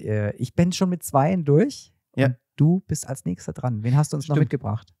geblieben. Und ich bin schon mit 2 durch. Ja. Und du bist als Nächster dran. Wen hast du uns noch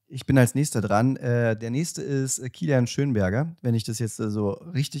mitgebracht? Ich bin als Nächster dran. Der Nächste ist Kilian Schoenberger, wenn ich das jetzt so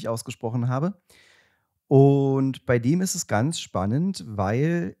richtig ausgesprochen habe. Und bei dem ist es ganz spannend,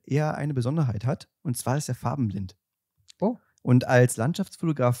 weil er eine Besonderheit hat. Und zwar ist er farbenblind. Oh. Und als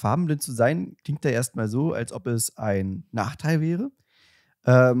Landschaftsfotograf farbenblind zu sein, klingt er erstmal so, als ob es ein Nachteil wäre.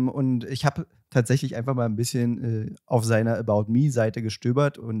 Und ich habe tatsächlich einfach mal ein bisschen auf seiner About Me-Seite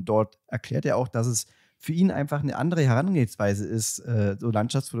gestöbert. Und dort erklärt er auch, dass es für ihn einfach eine andere Herangehensweise ist, so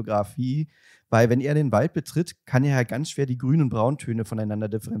Landschaftsfotografie. Weil wenn er den Wald betritt, kann er halt ganz schwer die Grün- und Brauntöne voneinander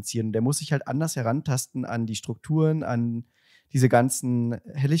differenzieren. Der muss sich halt anders herantasten an die Strukturen, an diese ganzen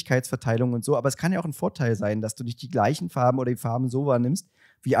Helligkeitsverteilungen und so. Aber es kann ja auch ein Vorteil sein, dass du nicht die gleichen Farben oder die Farben so wahrnimmst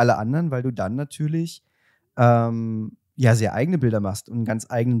wie alle anderen, weil du dann natürlich sehr eigene Bilder machst und einen ganz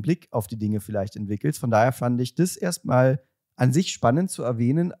eigenen Blick auf die Dinge vielleicht entwickelst. Von daher fand ich das erstmal an sich spannend zu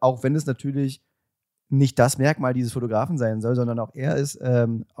erwähnen, auch wenn es natürlich nicht das Merkmal dieses Fotografen sein soll, sondern auch er ist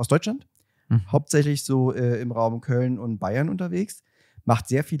aus Deutschland. Hauptsächlich so im Raum Köln und Bayern unterwegs, macht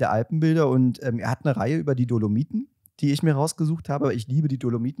sehr viele Alpenbilder und er hat eine Reihe über die Dolomiten, die ich mir rausgesucht habe. Ich liebe die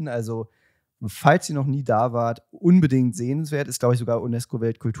Dolomiten, also falls ihr noch nie da wart, unbedingt sehenswert. Ist, glaube ich, sogar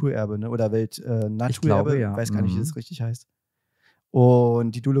UNESCO-Weltkulturerbe, ne? Oder Weltnaturerbe. Ich glaube, ja. Ich weiß gar nicht, wie das richtig heißt.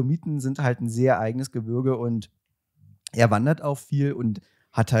 Und die Dolomiten sind halt ein sehr eigenes Gebirge und er wandert auch viel und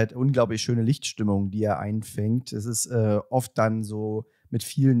hat halt unglaublich schöne Lichtstimmung, die er einfängt. Es ist oft dann so mit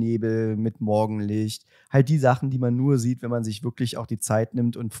viel Nebel, mit Morgenlicht. Halt die Sachen, die man nur sieht, wenn man sich wirklich auch die Zeit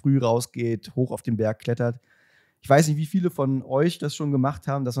nimmt und früh rausgeht, hoch auf den Berg klettert. Ich weiß nicht, wie viele von euch das schon gemacht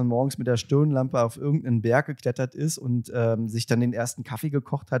haben, dass man morgens mit der Stirnlampe auf irgendeinen Berg geklettert ist und sich dann den ersten Kaffee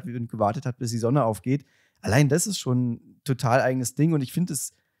gekocht hat und gewartet hat, bis die Sonne aufgeht. Allein das ist schon ein total eigenes Ding und ich finde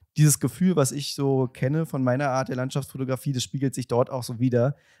dieses Gefühl, was ich so kenne von meiner Art der Landschaftsfotografie, das spiegelt sich dort auch so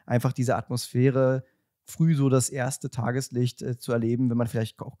wider. Einfach diese Atmosphäre, früh so das erste Tageslicht zu erleben, wenn man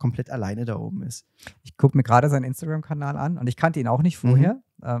vielleicht auch komplett alleine da oben ist. Ich gucke mir gerade seinen Instagram-Kanal an und ich kannte ihn auch nicht vorher.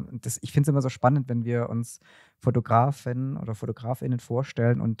 Ich finde es immer so spannend, wenn wir uns Fotografen oder Fotografinnen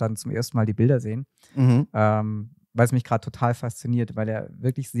vorstellen und dann zum ersten Mal die Bilder sehen. Weil es mich gerade total fasziniert, weil er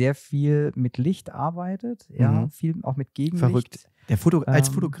wirklich sehr viel mit Licht arbeitet, viel auch mit Gegenlicht. Verrückt. Als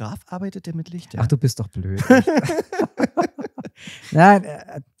Fotograf arbeitet er mit Licht, ja? Ach, du bist doch blöd. Nein,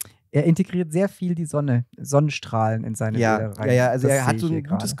 er integriert sehr viel die Sonnenstrahlen in seine Bilder rein. Ja, also das er hat so ein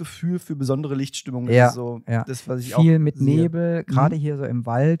gutes Gefühl für besondere Lichtstimmungen. Das ist so das, was ich viel auch mit sehe. Nebel, gerade hier so im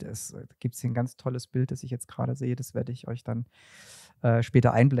Wald. Es gibt hier ein ganz tolles Bild, das ich jetzt gerade sehe. Das werde ich euch dann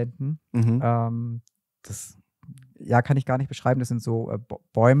später einblenden. Das kann ich gar nicht beschreiben. Das sind so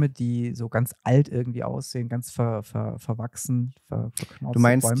Bäume, die so ganz alt irgendwie aussehen, ganz verwachsen, verknauzte Du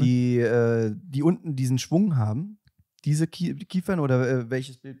meinst, Bäume. die unten diesen Schwung haben? Diese Kiefern oder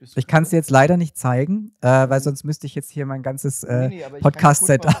welches Bild bist du? Ich kann es dir jetzt leider nicht zeigen, weil sonst müsste ich jetzt hier mein ganzes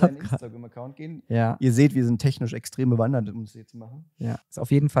Podcast-Setup. Ich kann kurz mal auf deinen Instagram-Account gehen. Ja. Ihr seht, wir sind technisch extrem bewandert, um es hier zu machen. Ja, ist auf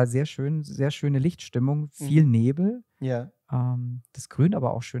jeden Fall sehr schön, sehr schöne Lichtstimmung, viel Nebel. Ja. Das Grün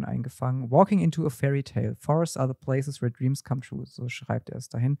aber auch schön eingefangen. Walking into a fairy tale. Forests are the places where dreams come true. So schreibt er es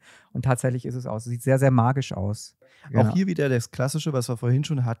dahin. Und tatsächlich ist es aus. Es sieht sehr, sehr magisch aus. Genau. Auch hier wieder das Klassische, was wir vorhin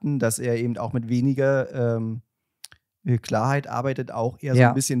schon hatten, dass er eben auch mit weniger Klarheit arbeitet, auch eher so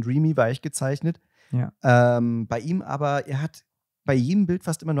ein bisschen dreamy, weich gezeichnet. Ja. Bei ihm aber, er hat bei jedem Bild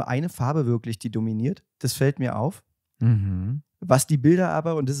fast immer nur eine Farbe wirklich, die dominiert. Das fällt mir auf. Was die Bilder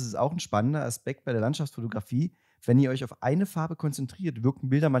aber, und das ist auch ein spannender Aspekt bei der Landschaftsfotografie, wenn ihr euch auf eine Farbe konzentriert, wirken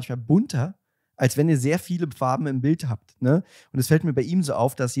Bilder manchmal bunter, als wenn ihr sehr viele Farben im Bild habt. Ne? Und es fällt mir bei ihm so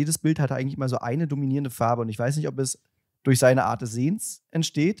auf, dass jedes Bild hat eigentlich mal so eine dominierende Farbe. Und ich weiß nicht, ob es durch seine Art des Sehens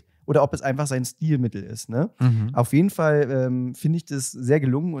entsteht oder ob es einfach sein Stilmittel ist. Ne? Auf jeden Fall finde ich das sehr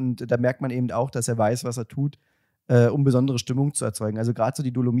gelungen und da merkt man eben auch, dass er weiß, was er tut, um besondere Stimmung zu erzeugen. Also gerade so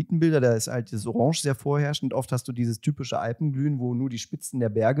die Dolomitenbilder, da ist halt das Orange sehr vorherrschend. Oft hast du dieses typische Alpenglühen, wo nur die Spitzen der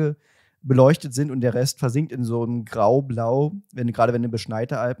Berge beleuchtet sind und der Rest versinkt in so einem Grau-Blau, gerade wenn du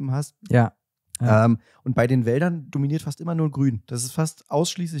beschneite Alpen hast. Ja. Und bei den Wäldern dominiert fast immer nur Grün. Das ist fast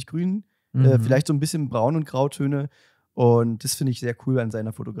ausschließlich Grün, vielleicht so ein bisschen Braun- und Grautöne. Und das finde ich sehr cool an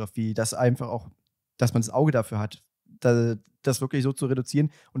seiner Fotografie, dass einfach auch, dass man das Auge dafür hat, das wirklich so zu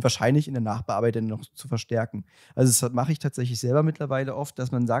reduzieren und wahrscheinlich in der Nachbearbeitung noch zu verstärken. Also das mache ich tatsächlich selber mittlerweile oft,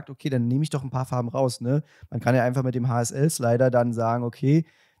 dass man sagt, okay, dann nehme ich doch ein paar Farben raus. Ne? Man kann ja einfach mit dem HSL-Slider dann sagen, okay,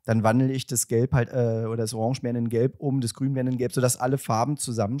 dann wandle ich das Gelb halt oder das Orange mehr in Gelb das Grün mehr in Gelb, sodass alle Farben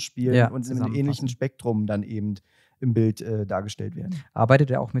zusammenspielen und in einem ähnlichen Spektrum dann eben im Bild dargestellt werden. Arbeitet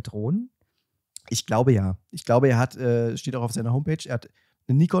er auch mit Drohnen? Ich glaube ja. Ich glaube, er hat, steht auch auf seiner Homepage, er hat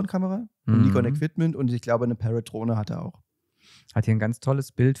eine Nikon-Kamera, ein Nikon-Equipment und ich glaube, eine Parrot-Drohne hat er auch. Hat hier ein ganz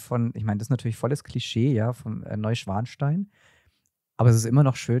tolles Bild von, ich meine, das ist natürlich volles Klischee, ja, von Neuschwanstein. Aber es ist immer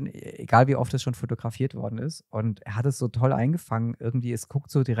noch schön, egal wie oft es schon fotografiert worden ist. Und er hat es so toll eingefangen. Irgendwie, es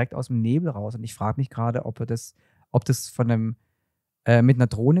guckt so direkt aus dem Nebel raus. Und ich frage mich gerade, ob das von einem mit einer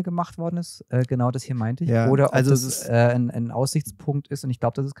Drohne gemacht worden ist. Genau das hier meinte ich. Ja, oder ob also das ein Aussichtspunkt ist. Und ich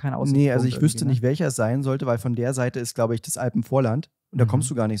glaube, das ist kein Aussichtspunkt. Nee, also ich wüsste nicht, welcher es sein sollte, weil von der Seite ist, glaube ich, das Alpenvorland. Und da kommst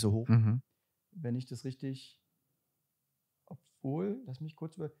du gar nicht so hoch. Wenn ich das richtig. Obwohl, lass mich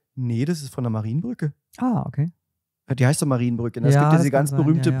kurz über. Nee, das ist von der Marienbrücke. Ah, okay. Die heißt doch Marienbrücke. Es gibt ja diese ganz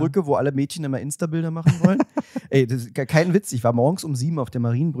berühmte Brücke, wo alle Mädchen immer Insta-Bilder machen wollen. Ey, das ist kein Witz. Ich war morgens um 7 auf der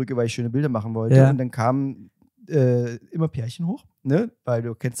Marienbrücke, weil ich schöne Bilder machen wollte. Ja. Und dann kamen immer Pärchen hoch, ne? Weil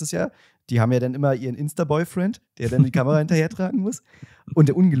du kennst es ja. Die haben ja dann immer ihren Insta-Boyfriend, der dann die Kamera hinterher tragen muss. Und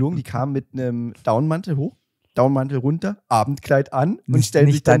der ungelogen, die kamen mit einem Downmantel hoch, Downmantel runter, Abendkleid an und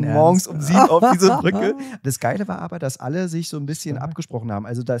stellen sich dann morgens um 7 auf diese Brücke. Das Geile war aber, dass alle sich so ein bisschen abgesprochen haben.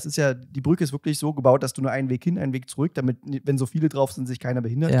 Also das ist ja, die Brücke ist wirklich so gebaut, dass du nur einen Weg hin, einen Weg zurück, damit, wenn so viele drauf sind, sich keiner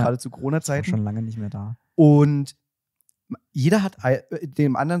behindert, gerade zu Corona-Zeiten. Schon lange nicht mehr da. Und jeder hat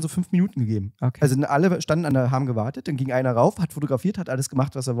dem anderen so 5 Minuten gegeben. Okay. Also alle standen haben gewartet, dann ging einer rauf, hat fotografiert, hat alles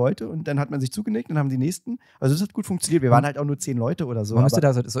gemacht, was er wollte und dann hat man sich zugenickt, dann haben die Nächsten. Also das hat gut funktioniert. Wir waren halt auch nur 10 Leute oder so. Man müsste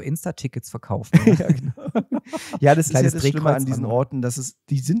da so Insta-Tickets verkaufen. Ja, genau. Ja, das ist ja das Schlimme an diesen Orten,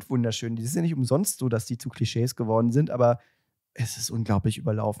 die sind wunderschön. Die ist ja nicht umsonst so, dass die zu Klischees geworden sind, aber es ist unglaublich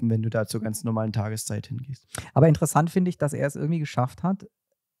überlaufen, wenn du da zur ganz normalen Tageszeit hingehst. Aber interessant finde ich, dass er es irgendwie geschafft hat,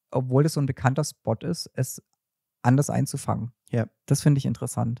 obwohl es so ein bekannter Spot ist, es anders einzufangen. Ja. Das finde ich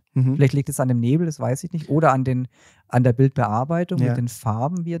interessant. Vielleicht liegt es an dem Nebel, das weiß ich nicht. Oder an der Bildbearbeitung mit den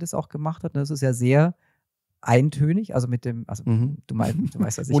Farben, wie er das auch gemacht hat. Das ist ja sehr eintönig, also mit dem, du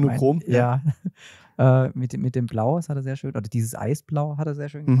weißt, was ich meine. Monochrom. Ja. Mit dem Blau, das hat er sehr schön, oder dieses Eisblau hat er sehr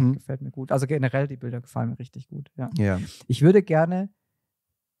schön gemacht, gefällt mir gut. Also generell, die Bilder gefallen mir richtig gut. Ja. Ich würde gerne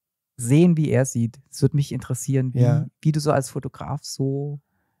sehen, wie er sieht. Es würde mich interessieren, wie du so als Fotograf so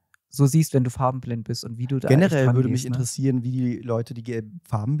siehst, wenn du farbenblind bist und wie du da generell würde mich interessieren, wie die Leute, die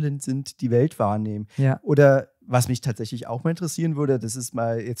farbenblind sind, die Welt wahrnehmen. Ja. Oder was mich tatsächlich auch mal interessieren würde, das ist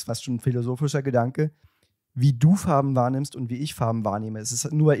mal jetzt fast schon ein philosophischer Gedanke, wie du Farben wahrnimmst und wie ich Farben wahrnehme. Es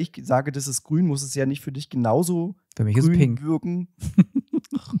ist nur, weil ich sage, das ist grün, muss es ja nicht für dich genauso für mich grün ist pink wirken.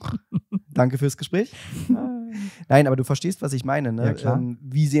 Danke fürs Gespräch. Nein, aber du verstehst, was ich meine. Ne? Ja, klar.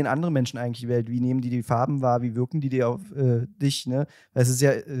 Wie sehen andere Menschen eigentlich die Welt? Wie nehmen die Farben wahr? Wie wirken die dir auf dich? Ne? Es ist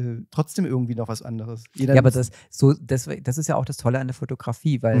ja trotzdem irgendwie noch was anderes. Aber das ist ja auch das Tolle an der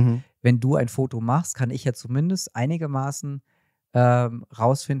Fotografie, weil wenn du ein Foto machst, kann ich ja zumindest einigermaßen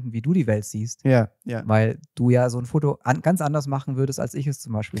rausfinden, wie du die Welt siehst. Ja. Weil du ja so ein Foto ganz anders machen würdest, als ich es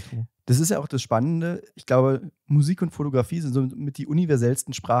zum Beispiel tue. Das ist ja auch das Spannende. Ich glaube, Musik und Fotografie sind so mit die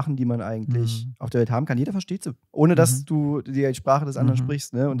universellsten Sprachen, die man eigentlich auf der Welt haben kann. Jeder versteht sie, ohne dass du die Sprache des anderen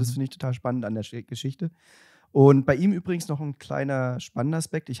sprichst. Ne? Und das finde ich total spannend an der Geschichte. Und bei ihm übrigens noch ein kleiner spannender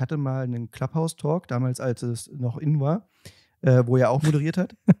Aspekt. Ich hatte mal einen Clubhouse-Talk, damals als es noch in war, wo er auch moderiert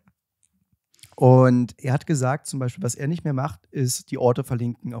hat. Und er hat gesagt, zum Beispiel, was er nicht mehr macht, ist die Orte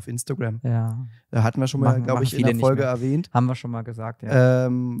verlinken auf Instagram. Ja. Da hatten wir schon mal, glaube ich, in der Folge erwähnt. Haben wir schon mal gesagt, ja.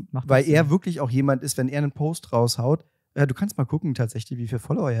 Weil er wirklich auch jemand ist, wenn er einen Post raushaut, du kannst mal gucken tatsächlich, wie viele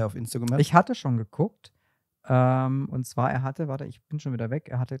Follower er auf Instagram hat. Ich hatte schon geguckt. Und zwar, ich bin schon wieder weg,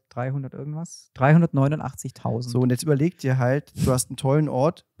 er hatte 389.000. So, und jetzt überleg dir halt, du hast einen tollen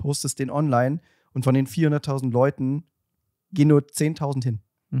Ort, postest den online und von den 400.000 Leuten gehen nur 10.000 hin.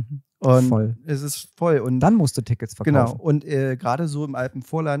 Und voll. es ist voll. Und dann musst du Tickets verkaufen. Genau. Und gerade so im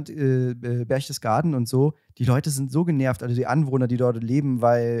Alpenvorland, Berchtesgaden und so, die Leute sind so genervt, also die Anwohner, die dort leben,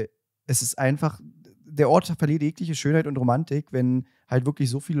 weil es ist einfach, der Ort verliert jegliche Schönheit und Romantik, wenn halt wirklich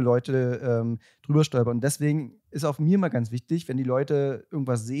so viele Leute drüber stolpern. Und deswegen ist auch mir mal ganz wichtig, wenn die Leute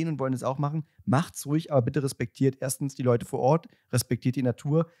irgendwas sehen und wollen es auch machen, macht's ruhig, aber bitte respektiert erstens die Leute vor Ort, respektiert die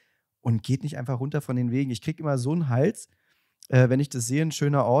Natur und geht nicht einfach runter von den Wegen. Ich kriege immer so einen Hals, wenn ich das sehe, ein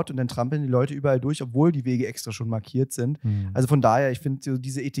schöner Ort und dann trampeln die Leute überall durch, obwohl die Wege extra schon markiert sind. Also von daher, ich finde so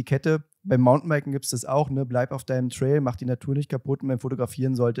diese Etikette, beim Mountainbiken gibt es das auch, ne? Bleib auf deinem Trail, mach die Natur nicht kaputt und beim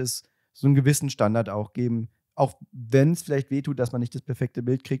Fotografieren sollte es so einen gewissen Standard auch geben. Auch wenn es vielleicht wehtut, dass man nicht das perfekte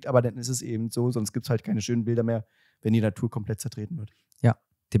Bild kriegt, aber dann ist es eben so, sonst gibt es halt keine schönen Bilder mehr, wenn die Natur komplett zertreten wird. Ja,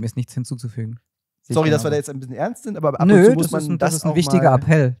 dem ist nichts hinzuzufügen. Sorry, dass wir da jetzt ein bisschen ernst sind, aber ab und zu muss man das ist ein wichtiger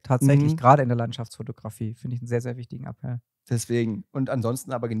Appell, tatsächlich, gerade in der Landschaftsfotografie. Finde ich einen sehr, sehr wichtigen Appell. Deswegen. Und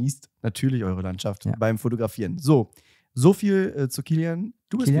ansonsten aber genießt natürlich eure Landschaft beim Fotografieren. So viel zu Kilian.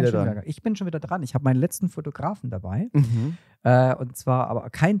 Du bist Kilian wieder Schoenberger. dran. Ich bin schon wieder dran. Ich habe meinen letzten Fotografen dabei. Und zwar aber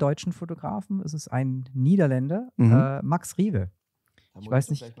keinen deutschen Fotografen. Es ist ein Niederländer, Max Riebe. Ich weiß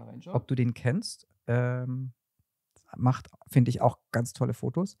nicht, ob du den kennst. Macht, finde ich, auch ganz tolle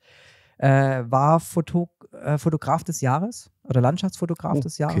Fotos. War Fotograf des Jahres oder Landschaftsfotograf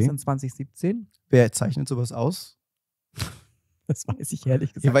des Jahres in 2017. Wer zeichnet sowas aus? Das weiß ich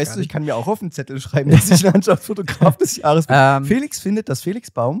ehrlich gesagt. Ja, weißt du, ich kann mir auch auf einen Zettel schreiben, dass ich Landschaftsfotograf des Jahres bin. Felix findet, dass Felix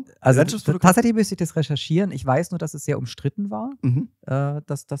Baum. Also tatsächlich müsste ich das recherchieren. Ich weiß nur, dass es sehr umstritten war,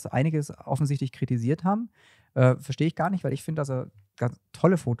 dass einige es offensichtlich kritisiert haben. Verstehe ich gar nicht, weil ich finde, dass er ganz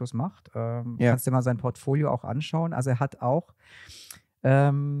tolle Fotos macht. Kannst dir mal sein Portfolio auch anschauen. Also er hat auch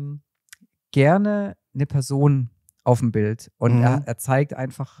gerne eine Person auf dem Bild und er zeigt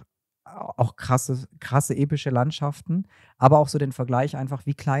einfach auch krasse epische Landschaften, aber auch so den Vergleich einfach,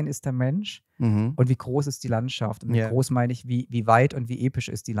 wie klein ist der Mensch und wie groß ist die Landschaft. Und mit groß meine ich, wie weit und wie episch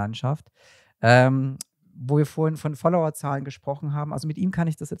ist die Landschaft. Wo wir vorhin von Followerzahlen gesprochen haben, also mit ihm kann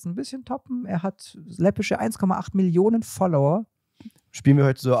ich das jetzt ein bisschen toppen. Er hat läppische 1,8 Millionen Follower. Spielen wir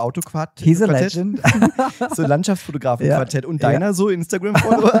heute so Autoquartett? He's a legend. So Landschaftsfotografen-Quartett. Und deiner so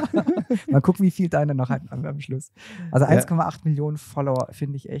Instagram-Follower? Mal gucken, wie viel deiner noch hat am Schluss. Also 1,8 Millionen Follower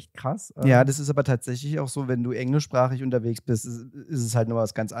finde ich echt krass. Ja, das ist aber tatsächlich auch so, wenn du englischsprachig unterwegs bist, ist es halt noch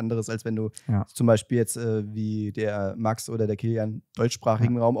was ganz anderes, als wenn du zum Beispiel jetzt wie der Max oder der Kilian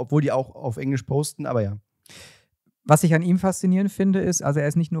deutschsprachigen Raum, obwohl die auch auf Englisch posten, aber ja. Was ich an ihm faszinierend finde, ist, also er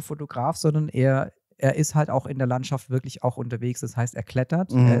ist nicht nur Fotograf, sondern er ist halt auch in der Landschaft wirklich auch unterwegs. Das heißt, er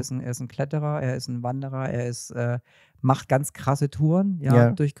klettert, er ist ein Kletterer, er ist ein Wanderer, macht ganz krasse Touren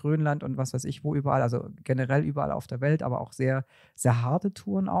durch Grönland und was weiß ich wo überall, also generell überall auf der Welt, aber auch sehr, sehr harte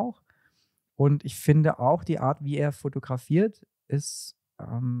Touren auch. Und ich finde auch die Art, wie er fotografiert, ist,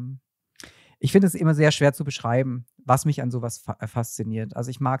 ich finde es immer sehr schwer zu beschreiben, was mich an sowas fasziniert.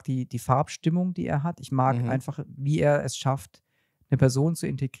 Also ich mag die Farbstimmung, die er hat. Ich mag einfach, wie er es schafft, eine Person zu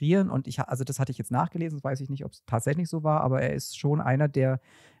integrieren. Und also das hatte ich jetzt nachgelesen, das weiß ich nicht, ob es tatsächlich so war, aber er ist schon einer der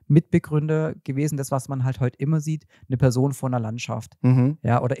Mitbegründer gewesen, das, was man halt heute immer sieht, eine Person von einer Landschaft.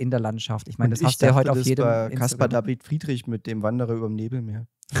 Oder in der Landschaft. Ich meine, das hast du ja heute auf jedem Instagram. Caspar David Friedrich mit dem Wanderer über dem Nebelmeer.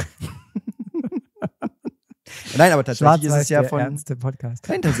 Nein, aber tatsächlich ist es ja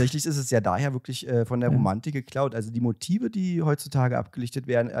tatsächlich ist es ja daher wirklich von der Romantik geklaut. Also die Motive, die heutzutage abgelichtet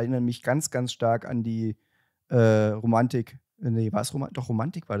werden, erinnern mich ganz, ganz stark an die Romantik. Nee, war es Romantik? Doch,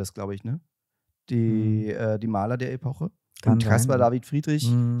 Romantik war das, glaube ich, ne? Die Maler der Epoche. Und Caspar David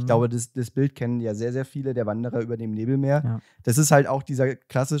Friedrich, ich glaube, das Bild kennen ja sehr, sehr viele, der Wanderer über dem Nebelmeer. Ja. Das ist halt auch dieser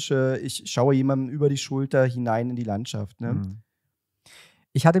klassische, ich schaue jemandem über die Schulter hinein in die Landschaft. Ne?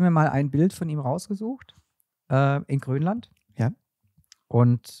 Ich hatte mir mal ein Bild von ihm rausgesucht, in Grönland. Ja.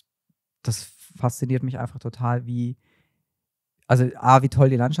 Und das fasziniert mich einfach total, wie toll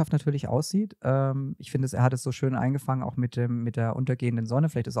die Landschaft natürlich aussieht. Ich finde, er hat es so schön eingefangen, auch mit der untergehenden Sonne.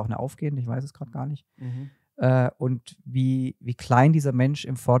 Vielleicht ist es auch eine aufgehende, ich weiß es gerade gar nicht. Und wie klein dieser Mensch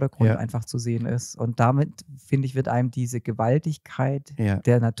im Vordergrund einfach zu sehen ist. Und damit, finde ich, wird einem diese Gewaltigkeit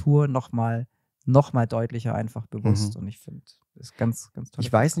der Natur noch mal deutlicher einfach bewusst. Und ich finde, das ist ganz, ganz toll.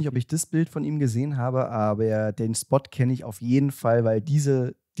 Ich weiß nicht, ob ich das Bild von ihm gesehen habe, aber den Spot kenne ich auf jeden Fall, weil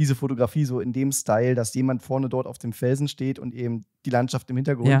diese Fotografie so in dem Style, dass jemand vorne dort auf dem Felsen steht und eben die Landschaft im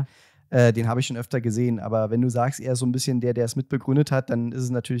Hintergrund, den habe ich schon öfter gesehen. Aber wenn du sagst, er ist so ein bisschen der es mitbegründet hat, dann ist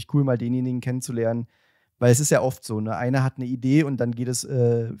es natürlich cool, mal denjenigen kennenzulernen. Weil es ist ja oft so, ne? Einer hat eine Idee und dann geht es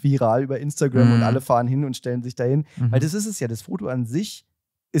viral über Instagram und alle fahren hin und stellen sich dahin. Weil das ist es ja, das Foto an sich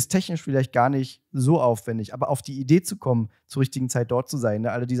ist technisch vielleicht gar nicht so aufwendig, aber auf die Idee zu kommen, zur richtigen Zeit dort zu sein,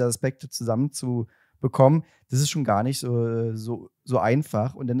 ne? Alle diese Aspekte zusammen zu bekommen. Das ist schon gar nicht so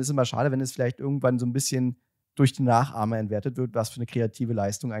einfach. Und dann ist es immer schade, wenn es vielleicht irgendwann so ein bisschen durch die Nachahmer entwertet wird, was für eine kreative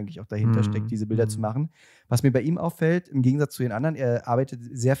Leistung eigentlich auch dahinter steckt, diese Bilder zu machen. Was mir bei ihm auffällt, im Gegensatz zu den anderen, er arbeitet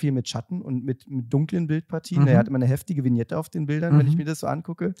sehr viel mit Schatten und mit dunklen Bildpartien. Er hat immer eine heftige Vignette auf den Bildern, wenn ich mir das so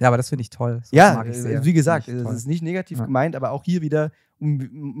angucke. Ja, aber das finde ich toll. Das Ja, mag ich sehr. wie gesagt, es ist nicht negativ gemeint, aber auch hier wieder, um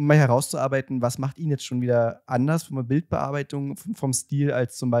mal herauszuarbeiten, was macht ihn jetzt schon wieder anders von der Bildbearbeitung, vom Stil,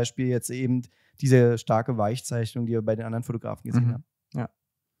 als zum Beispiel jetzt eben diese starke Weichzeichnung, die wir bei den anderen Fotografen gesehen haben. Ja.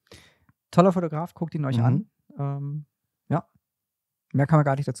 Toller Fotograf, guckt ihn euch an. Ja, mehr kann man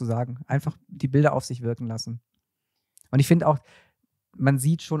gar nicht dazu sagen. Einfach die Bilder auf sich wirken lassen. Und ich finde auch, man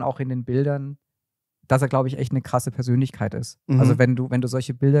sieht schon auch in den Bildern, dass er, glaube ich, echt eine krasse Persönlichkeit ist. Also wenn du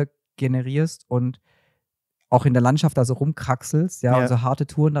solche Bilder generierst und auch in der Landschaft da so rumkraxelst, und so harte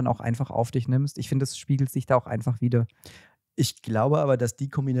Touren dann auch einfach auf dich nimmst, ich finde, das spiegelt sich da auch einfach wieder. Ich glaube aber, dass die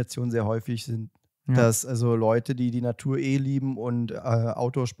Kombinationen sehr häufig sind. Ja. Dass also Leute, die die Natur lieben und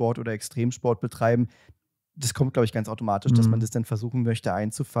Outdoor-Sport oder Extremsport betreiben, das kommt, glaube ich, ganz automatisch, dass man das dann versuchen möchte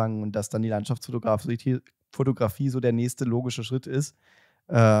einzufangen und dass dann die Landschaftsfotografie so der nächste logische Schritt ist.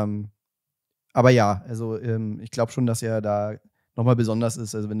 Aber ja, also ich glaube schon, dass er da nochmal besonders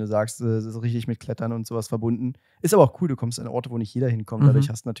ist. Also wenn du sagst, es ist richtig mit Klettern und sowas verbunden. Ist aber auch cool, du kommst an Orte, wo nicht jeder hinkommt. Dadurch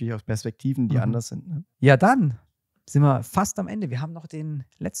hast du natürlich auch Perspektiven, die anders sind. Ne? Ja, dann sind wir fast am Ende. Wir haben noch den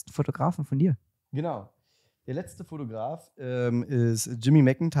letzten Fotografen von dir. Genau. Der letzte Fotograf ist Jimmy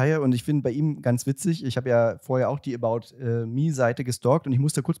McIntyre und ich finde bei ihm ganz witzig, ich habe ja vorher auch die About Me-Seite gestalkt und ich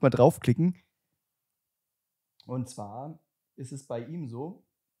musste kurz mal draufklicken. Und zwar ist es bei ihm so,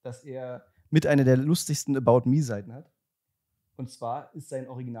 dass er mit einer der lustigsten About Me-Seiten hat. Und zwar ist sein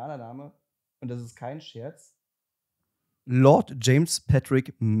originaler Name, und das ist kein Scherz, Lord James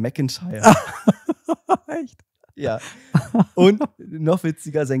Patrick McIntyre. Echt? Ja. Und noch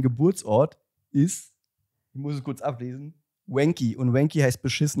witziger, sein Geburtsort ist, ich muss es kurz ablesen, Wanky. Und Wanky heißt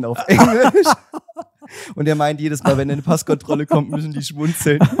beschissen auf Englisch. Und er meint, jedes Mal, wenn eine Passkontrolle kommt, müssen die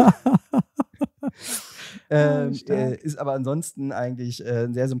schmunzeln. Ist aber ansonsten eigentlich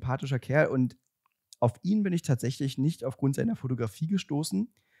ein sehr sympathischer Kerl. Und auf ihn bin ich tatsächlich nicht aufgrund seiner Fotografie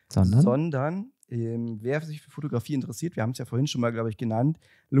gestoßen, sondern wer sich für Fotografie interessiert, wir haben es ja vorhin schon mal, glaube ich, genannt,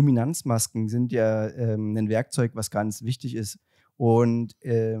 Luminanzmasken sind ja ein Werkzeug, was ganz wichtig ist. Und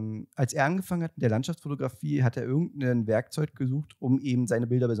als er angefangen hat mit der Landschaftsfotografie, hat er irgendein Werkzeug gesucht, um eben seine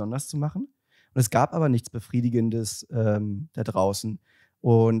Bilder besonders zu machen. Und es gab aber nichts Befriedigendes da draußen.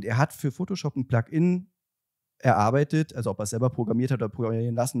 Und er hat für Photoshop ein Plugin erarbeitet, also ob er es selber programmiert hat oder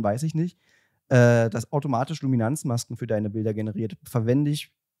programmieren lassen, weiß ich nicht, das automatisch Luminanzmasken für deine Bilder generiert. Verwende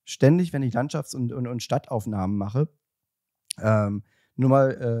ich ständig, wenn ich Landschafts- und Stadtaufnahmen mache. Nur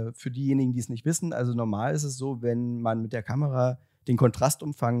mal für diejenigen, die es nicht wissen, also normal ist es so, wenn man mit der Kamera den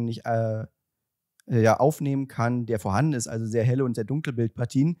Kontrastumfang nicht aufnehmen kann, der vorhanden ist, also sehr helle und sehr dunkle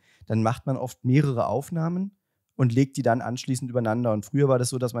Bildpartien, dann macht man oft mehrere Aufnahmen und legt die dann anschließend übereinander. Und früher war das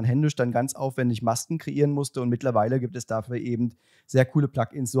so, dass man händisch dann ganz aufwendig Masken kreieren musste und mittlerweile gibt es dafür eben sehr coole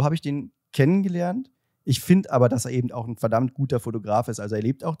Plugins. So habe ich den kennengelernt. Ich finde aber, dass er eben auch ein verdammt guter Fotograf ist. Also er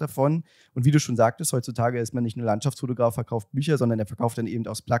lebt auch davon. Und wie du schon sagtest, heutzutage ist man nicht nur Landschaftsfotograf, verkauft Bücher, sondern er verkauft dann eben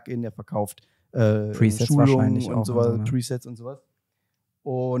auch das Plugin, er verkauft Presets Schulungen und auch sowas, und so, ne? Presets und sowas.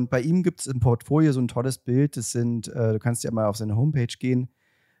 Und bei ihm gibt es im Portfolio so ein tolles Bild. Das sind, du kannst ja mal auf seine Homepage gehen.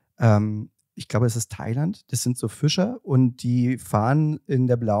 Ich glaube, es ist Thailand. Das sind so Fischer und die fahren in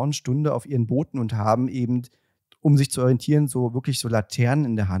der blauen Stunde auf ihren Booten und haben eben, um sich zu orientieren, so wirklich so Laternen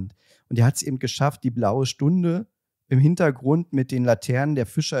in der Hand. Und er hat es eben geschafft, die blaue Stunde im Hintergrund mit den Laternen der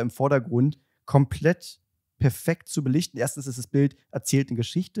Fischer im Vordergrund komplett perfekt zu belichten. Erstens ist das Bild erzählt eine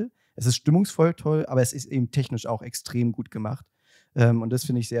Geschichte. Es ist stimmungsvoll toll, aber es ist eben technisch auch extrem gut gemacht. Und das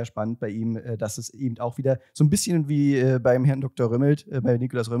finde ich sehr spannend bei ihm, dass es eben auch wieder so ein bisschen wie beim Herrn Dr. Römmelt, bei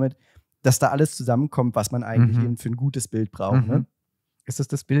Nikolaus Römmelt, dass da alles zusammenkommt, was man eigentlich eben für ein gutes Bild braucht. Ne? Ist das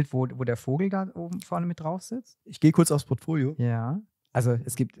das Bild, wo der Vogel da oben vorne mit drauf sitzt? Ich gehe kurz aufs Portfolio. Ja. Also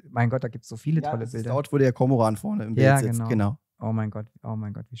es gibt, mein Gott, da gibt es so viele tolle das Bilder. ist dort, wo der Kormoran vorne im Bild sitzt. Genau. Oh mein Gott,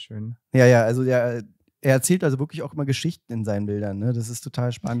 wie schön. Ja, also er erzählt also wirklich auch immer Geschichten in seinen Bildern. Ne? Das ist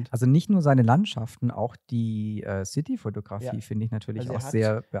total spannend. Also nicht nur seine Landschaften, auch die City-Fotografie finde ich natürlich auch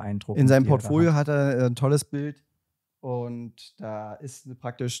sehr beeindruckend. In seinem Portfolio hat er ein tolles Bild und da ist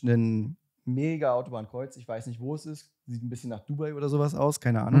praktisch ein mega Autobahnkreuz. Ich weiß nicht, wo es ist. Sieht ein bisschen nach Dubai oder sowas aus,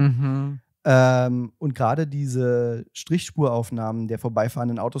 keine Ahnung. Und gerade diese Strichspuraufnahmen der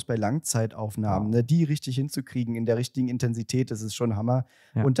vorbeifahrenden Autos bei Langzeitaufnahmen, ne, die richtig hinzukriegen in der richtigen Intensität, das ist schon Hammer.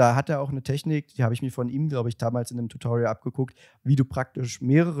 Ja. Und da hat er auch eine Technik, die habe ich mir von ihm, glaube ich, damals in einem Tutorial abgeguckt, wie du praktisch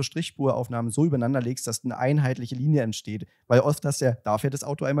mehrere Strichspuraufnahmen so übereinander legst, dass eine einheitliche Linie entsteht. Weil oft hast du ja, da fährt das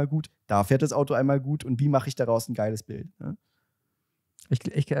Auto einmal gut, da fährt das Auto einmal gut und wie mache ich daraus ein geiles Bild? Ne?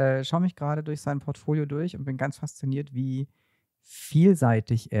 Ich schaue mich gerade durch sein Portfolio durch und bin ganz fasziniert, wie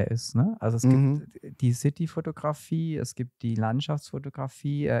vielseitig er ist. Ne? Also es gibt die City-Fotografie, es gibt die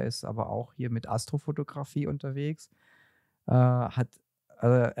Landschaftsfotografie, er ist aber auch hier mit Astrofotografie unterwegs. Er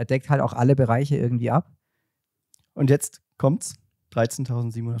deckt halt auch alle Bereiche irgendwie ab. Und jetzt kommt's,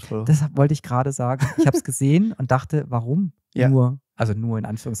 13.700 Follower. Das wollte ich gerade sagen. Ich habe es gesehen und dachte, warum? Nur in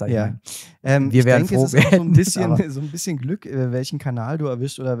Anführungszeichen. Ja. Wir wären froh, es ist auch so ein bisschen Glück, welchen Kanal du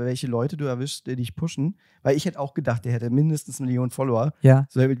erwischst oder welche Leute du erwischst, die dich pushen. Weil ich hätte auch gedacht, der hätte mindestens 1 Million Follower. Ja.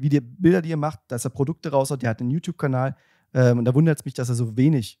 So wie die Bilder, die er macht, dass er Produkte raushaut, der hat einen YouTube-Kanal. Und da wundert es mich, dass er so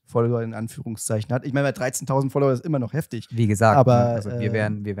wenig Follower in Anführungszeichen hat. Ich meine, bei 13.000 Follower ist immer noch heftig. Wie gesagt, aber, also wir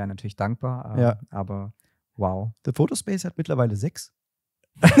wären natürlich dankbar. Aber wow. Der Photospace hat mittlerweile 6.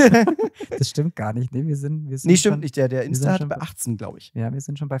 Das stimmt gar nicht. Nee, wir sind nee, stimmt nicht. Der Insta hat bei 18, glaube ich. Ja, wir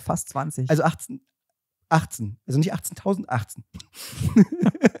sind schon bei fast 20. Also 18. Also nicht 18.000, 18.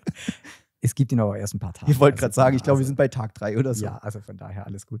 Es gibt ihn aber erst ein paar Tage. Ich wollte gerade sagen, ich glaube, wir sind bei Tag 3 oder so. Ja, also von daher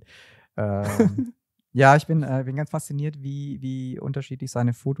alles gut. Ja, ich bin ganz fasziniert, wie unterschiedlich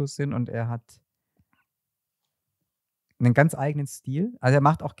seine Fotos sind und er hat einen ganz eigenen Stil. Also er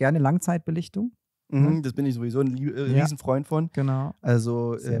macht auch gerne Langzeitbelichtung. Das bin ich sowieso ein Riesenfreund von. Genau.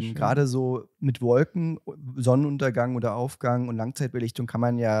 Also gerade so mit Wolken, Sonnenuntergang oder Aufgang und Langzeitbelichtung kann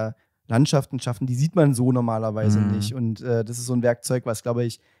man ja Landschaften schaffen, die sieht man so normalerweise nicht. Und das ist so ein Werkzeug, was, glaube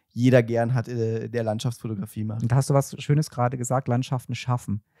ich, jeder gern hat, der Landschaftsfotografie macht. Und da hast du was Schönes gerade gesagt, Landschaften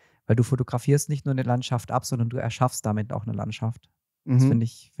schaffen. Weil du fotografierst nicht nur eine Landschaft ab, sondern du erschaffst damit auch eine Landschaft. Das finde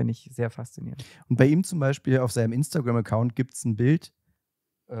ich sehr faszinierend. Und bei ihm zum Beispiel auf seinem Instagram-Account gibt es ein Bild,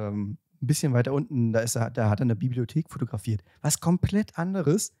 ein bisschen weiter unten, da hat er eine Bibliothek fotografiert. Was komplett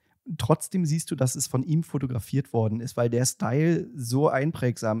anderes. Trotzdem siehst du, dass es von ihm fotografiert worden ist, weil der Style so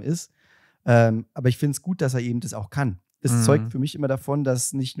einprägsam ist. Aber ich finde es gut, dass er eben das auch kann. Das zeugt für mich immer davon,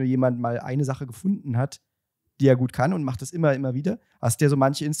 dass nicht nur jemand mal eine Sache gefunden hat, die er gut kann und macht das immer wieder. Hast ja so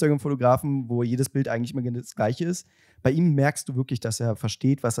manche Instagram-Fotografen, wo jedes Bild eigentlich immer das Gleiche ist. Bei ihm merkst du wirklich, dass er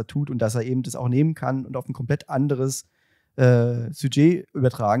versteht, was er tut und dass er eben das auch nehmen kann und auf ein komplett anderes Sujet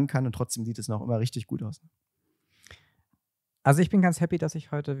übertragen kann und trotzdem sieht es noch immer richtig gut aus. Also ich bin ganz happy, dass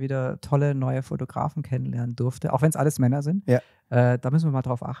ich heute wieder tolle neue Fotografen kennenlernen durfte, auch wenn es alles Männer sind. Ja. Da müssen wir mal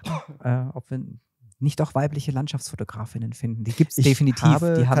drauf achten, ob wir nicht auch weibliche Landschaftsfotografinnen finden. Die gibt es definitiv,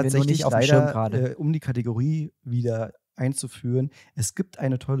 die haben wir nur nicht auf dem Schirm gerade. Um die Kategorie wieder einzuführen, es gibt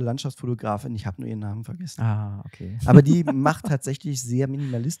eine tolle Landschaftsfotografin, ich habe nur ihren Namen vergessen. Ah, okay. Aber die macht tatsächlich sehr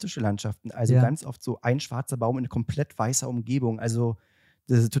minimalistische Landschaften, also ganz oft so ein schwarzer Baum in komplett weißer Umgebung, also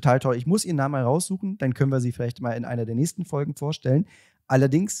das ist total toll. Ich muss ihren Namen mal raussuchen, dann können wir sie vielleicht mal in einer der nächsten Folgen vorstellen.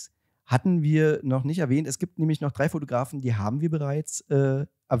 Allerdings hatten wir noch nicht erwähnt, es gibt nämlich noch 3 Fotografen, die haben wir bereits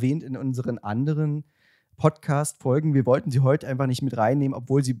erwähnt in unseren anderen Podcast-Folgen. Wir wollten sie heute einfach nicht mit reinnehmen,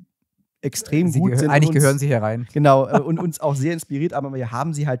 obwohl sie extrem gut sind. Eigentlich gehören sie hier rein. Genau, und uns auch sehr inspiriert, aber wir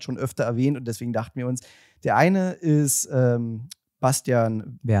haben sie halt schon öfter erwähnt und deswegen dachten wir uns, der eine ist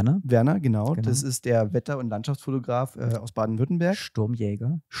Bastian Werner, genau. Das ist der Wetter- und Landschaftsfotograf aus Baden-Württemberg.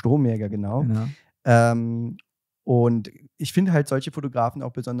 Sturmjäger, genau. Und ich finde halt solche Fotografen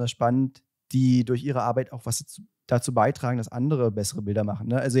auch besonders spannend, die durch ihre Arbeit auch was dazu beitragen, dass andere bessere Bilder machen.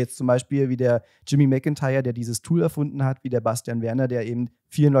 Ne? Also jetzt zum Beispiel wie der Jimmy McIntyre, der dieses Tool erfunden hat, wie der Bastian Werner, der eben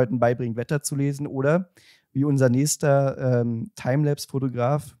vielen Leuten beibringt, Wetter zu lesen, oder wie unser nächster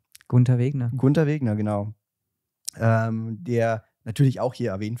Timelapse-Fotograf Gunther Wegner, genau. Der natürlich auch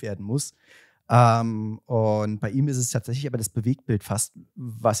hier erwähnt werden muss. Und bei ihm ist es tatsächlich aber das Bewegtbild fast,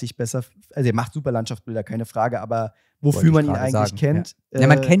 was ich besser, also er macht super Landschaftsbilder, keine Frage, aber wofür man ihn eigentlich kennt. Ja,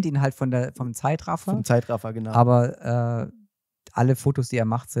 man kennt ihn halt vom Zeitraffer. Vom Zeitraffer, genau. Aber alle Fotos, die er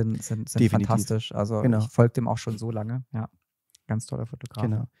macht, sind fantastisch. Also ich folge dem auch schon so lange. Ja, ganz toller Fotograf.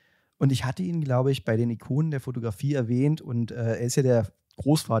 Genau. Und ich hatte ihn, glaube ich, bei den Ikonen der Fotografie erwähnt und er ist ja der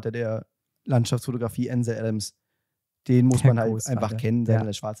Großvater der Landschaftsfotografie, Ansel Adams. Den muss man halt einfach kennen,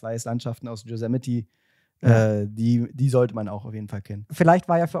 seine Schwarzweiß-Landschaften aus Yosemite. Die sollte man auch auf jeden Fall kennen. Vielleicht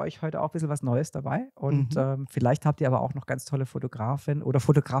war ja für euch heute auch ein bisschen was Neues dabei und vielleicht habt ihr aber auch noch ganz tolle Fotografen oder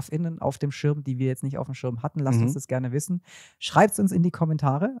Fotografinnen auf dem Schirm, die wir jetzt nicht auf dem Schirm hatten. Lasst uns das gerne wissen. Schreibt es uns in die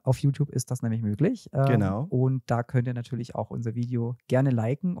Kommentare. Auf YouTube ist das nämlich möglich. Genau. Und da könnt ihr natürlich auch unser Video gerne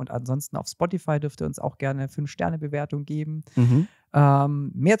liken und ansonsten auf Spotify dürft ihr uns auch gerne 5-Sterne-Bewertung geben.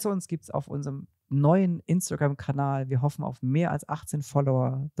 Mehr zu uns gibt es auf unserem neuen Instagram-Kanal. Wir hoffen auf mehr als 18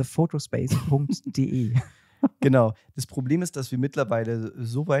 Follower, thefotospace.de. Genau. Das Problem ist, dass wir mittlerweile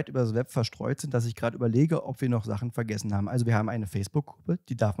so weit über das Web verstreut sind, dass ich gerade überlege, ob wir noch Sachen vergessen haben. Also wir haben eine Facebook-Gruppe,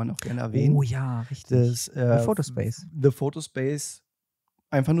 die darf man auch gerne erwähnen. Oh ja, richtig. The Photospace. The Photospace.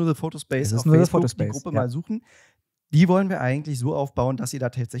 Einfach nur The Photospace Es ist auf nur The Facebook, Photospace, die Gruppe ja. mal suchen. Die wollen wir eigentlich so aufbauen, dass ihr da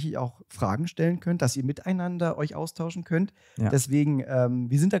tatsächlich auch Fragen stellen könnt, dass ihr miteinander euch austauschen könnt. Ja. Deswegen,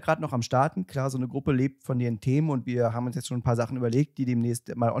 wir sind da gerade noch am Starten. Klar, so eine Gruppe lebt von den Themen und wir haben uns jetzt schon ein paar Sachen überlegt, die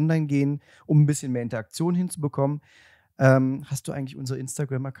demnächst mal online gehen, um ein bisschen mehr Interaktion hinzubekommen. Hast du eigentlich unsere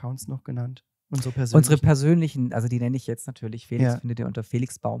Instagram-Accounts noch genannt? Unsere persönlichen, also die nenne ich jetzt natürlich. Felix Ja. findet ihr unter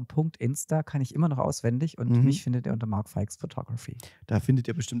felixbaum.insta, kann ich immer noch auswendig. Und mich findet ihr unter Marc Feix Photography. Da findet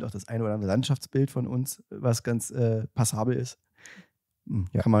ihr bestimmt auch das eine oder andere Landschaftsbild von uns, was ganz passabel ist.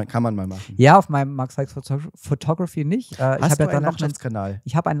 Ja. Kann man mal machen. Ja, auf meinem Marc Feix Photography nicht. Hast du einen Landschaftskanal?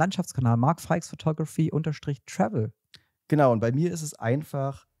 Ich habe einen Landschaftskanal, Marc Feix Photography _travel. Genau, und bei mir ist es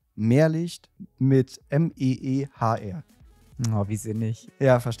einfach Meerlicht mit MEEHR. Oh, wie sinnig.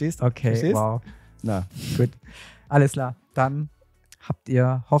 Ja, verstehst du? Okay, wow. Na, gut. Alles klar. Dann habt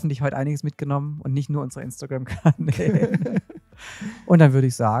ihr hoffentlich heute einiges mitgenommen und nicht nur unsere Instagram-Kanäle. Und dann würde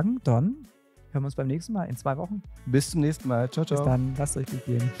ich sagen, dann hören wir uns beim nächsten Mal in 2 Wochen. Bis zum nächsten Mal. Ciao, ciao. Bis dann. Lasst euch gut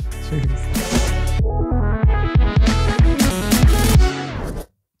gehen. Tschüss.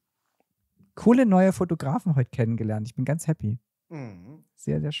 Coole neue Fotografen heute kennengelernt. Ich bin ganz happy.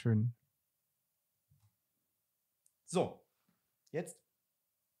 Sehr, sehr schön. So. Jetzt?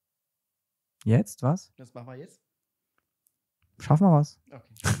 Jetzt? Was? Das machen wir jetzt. Schaffen wir was?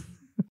 Okay.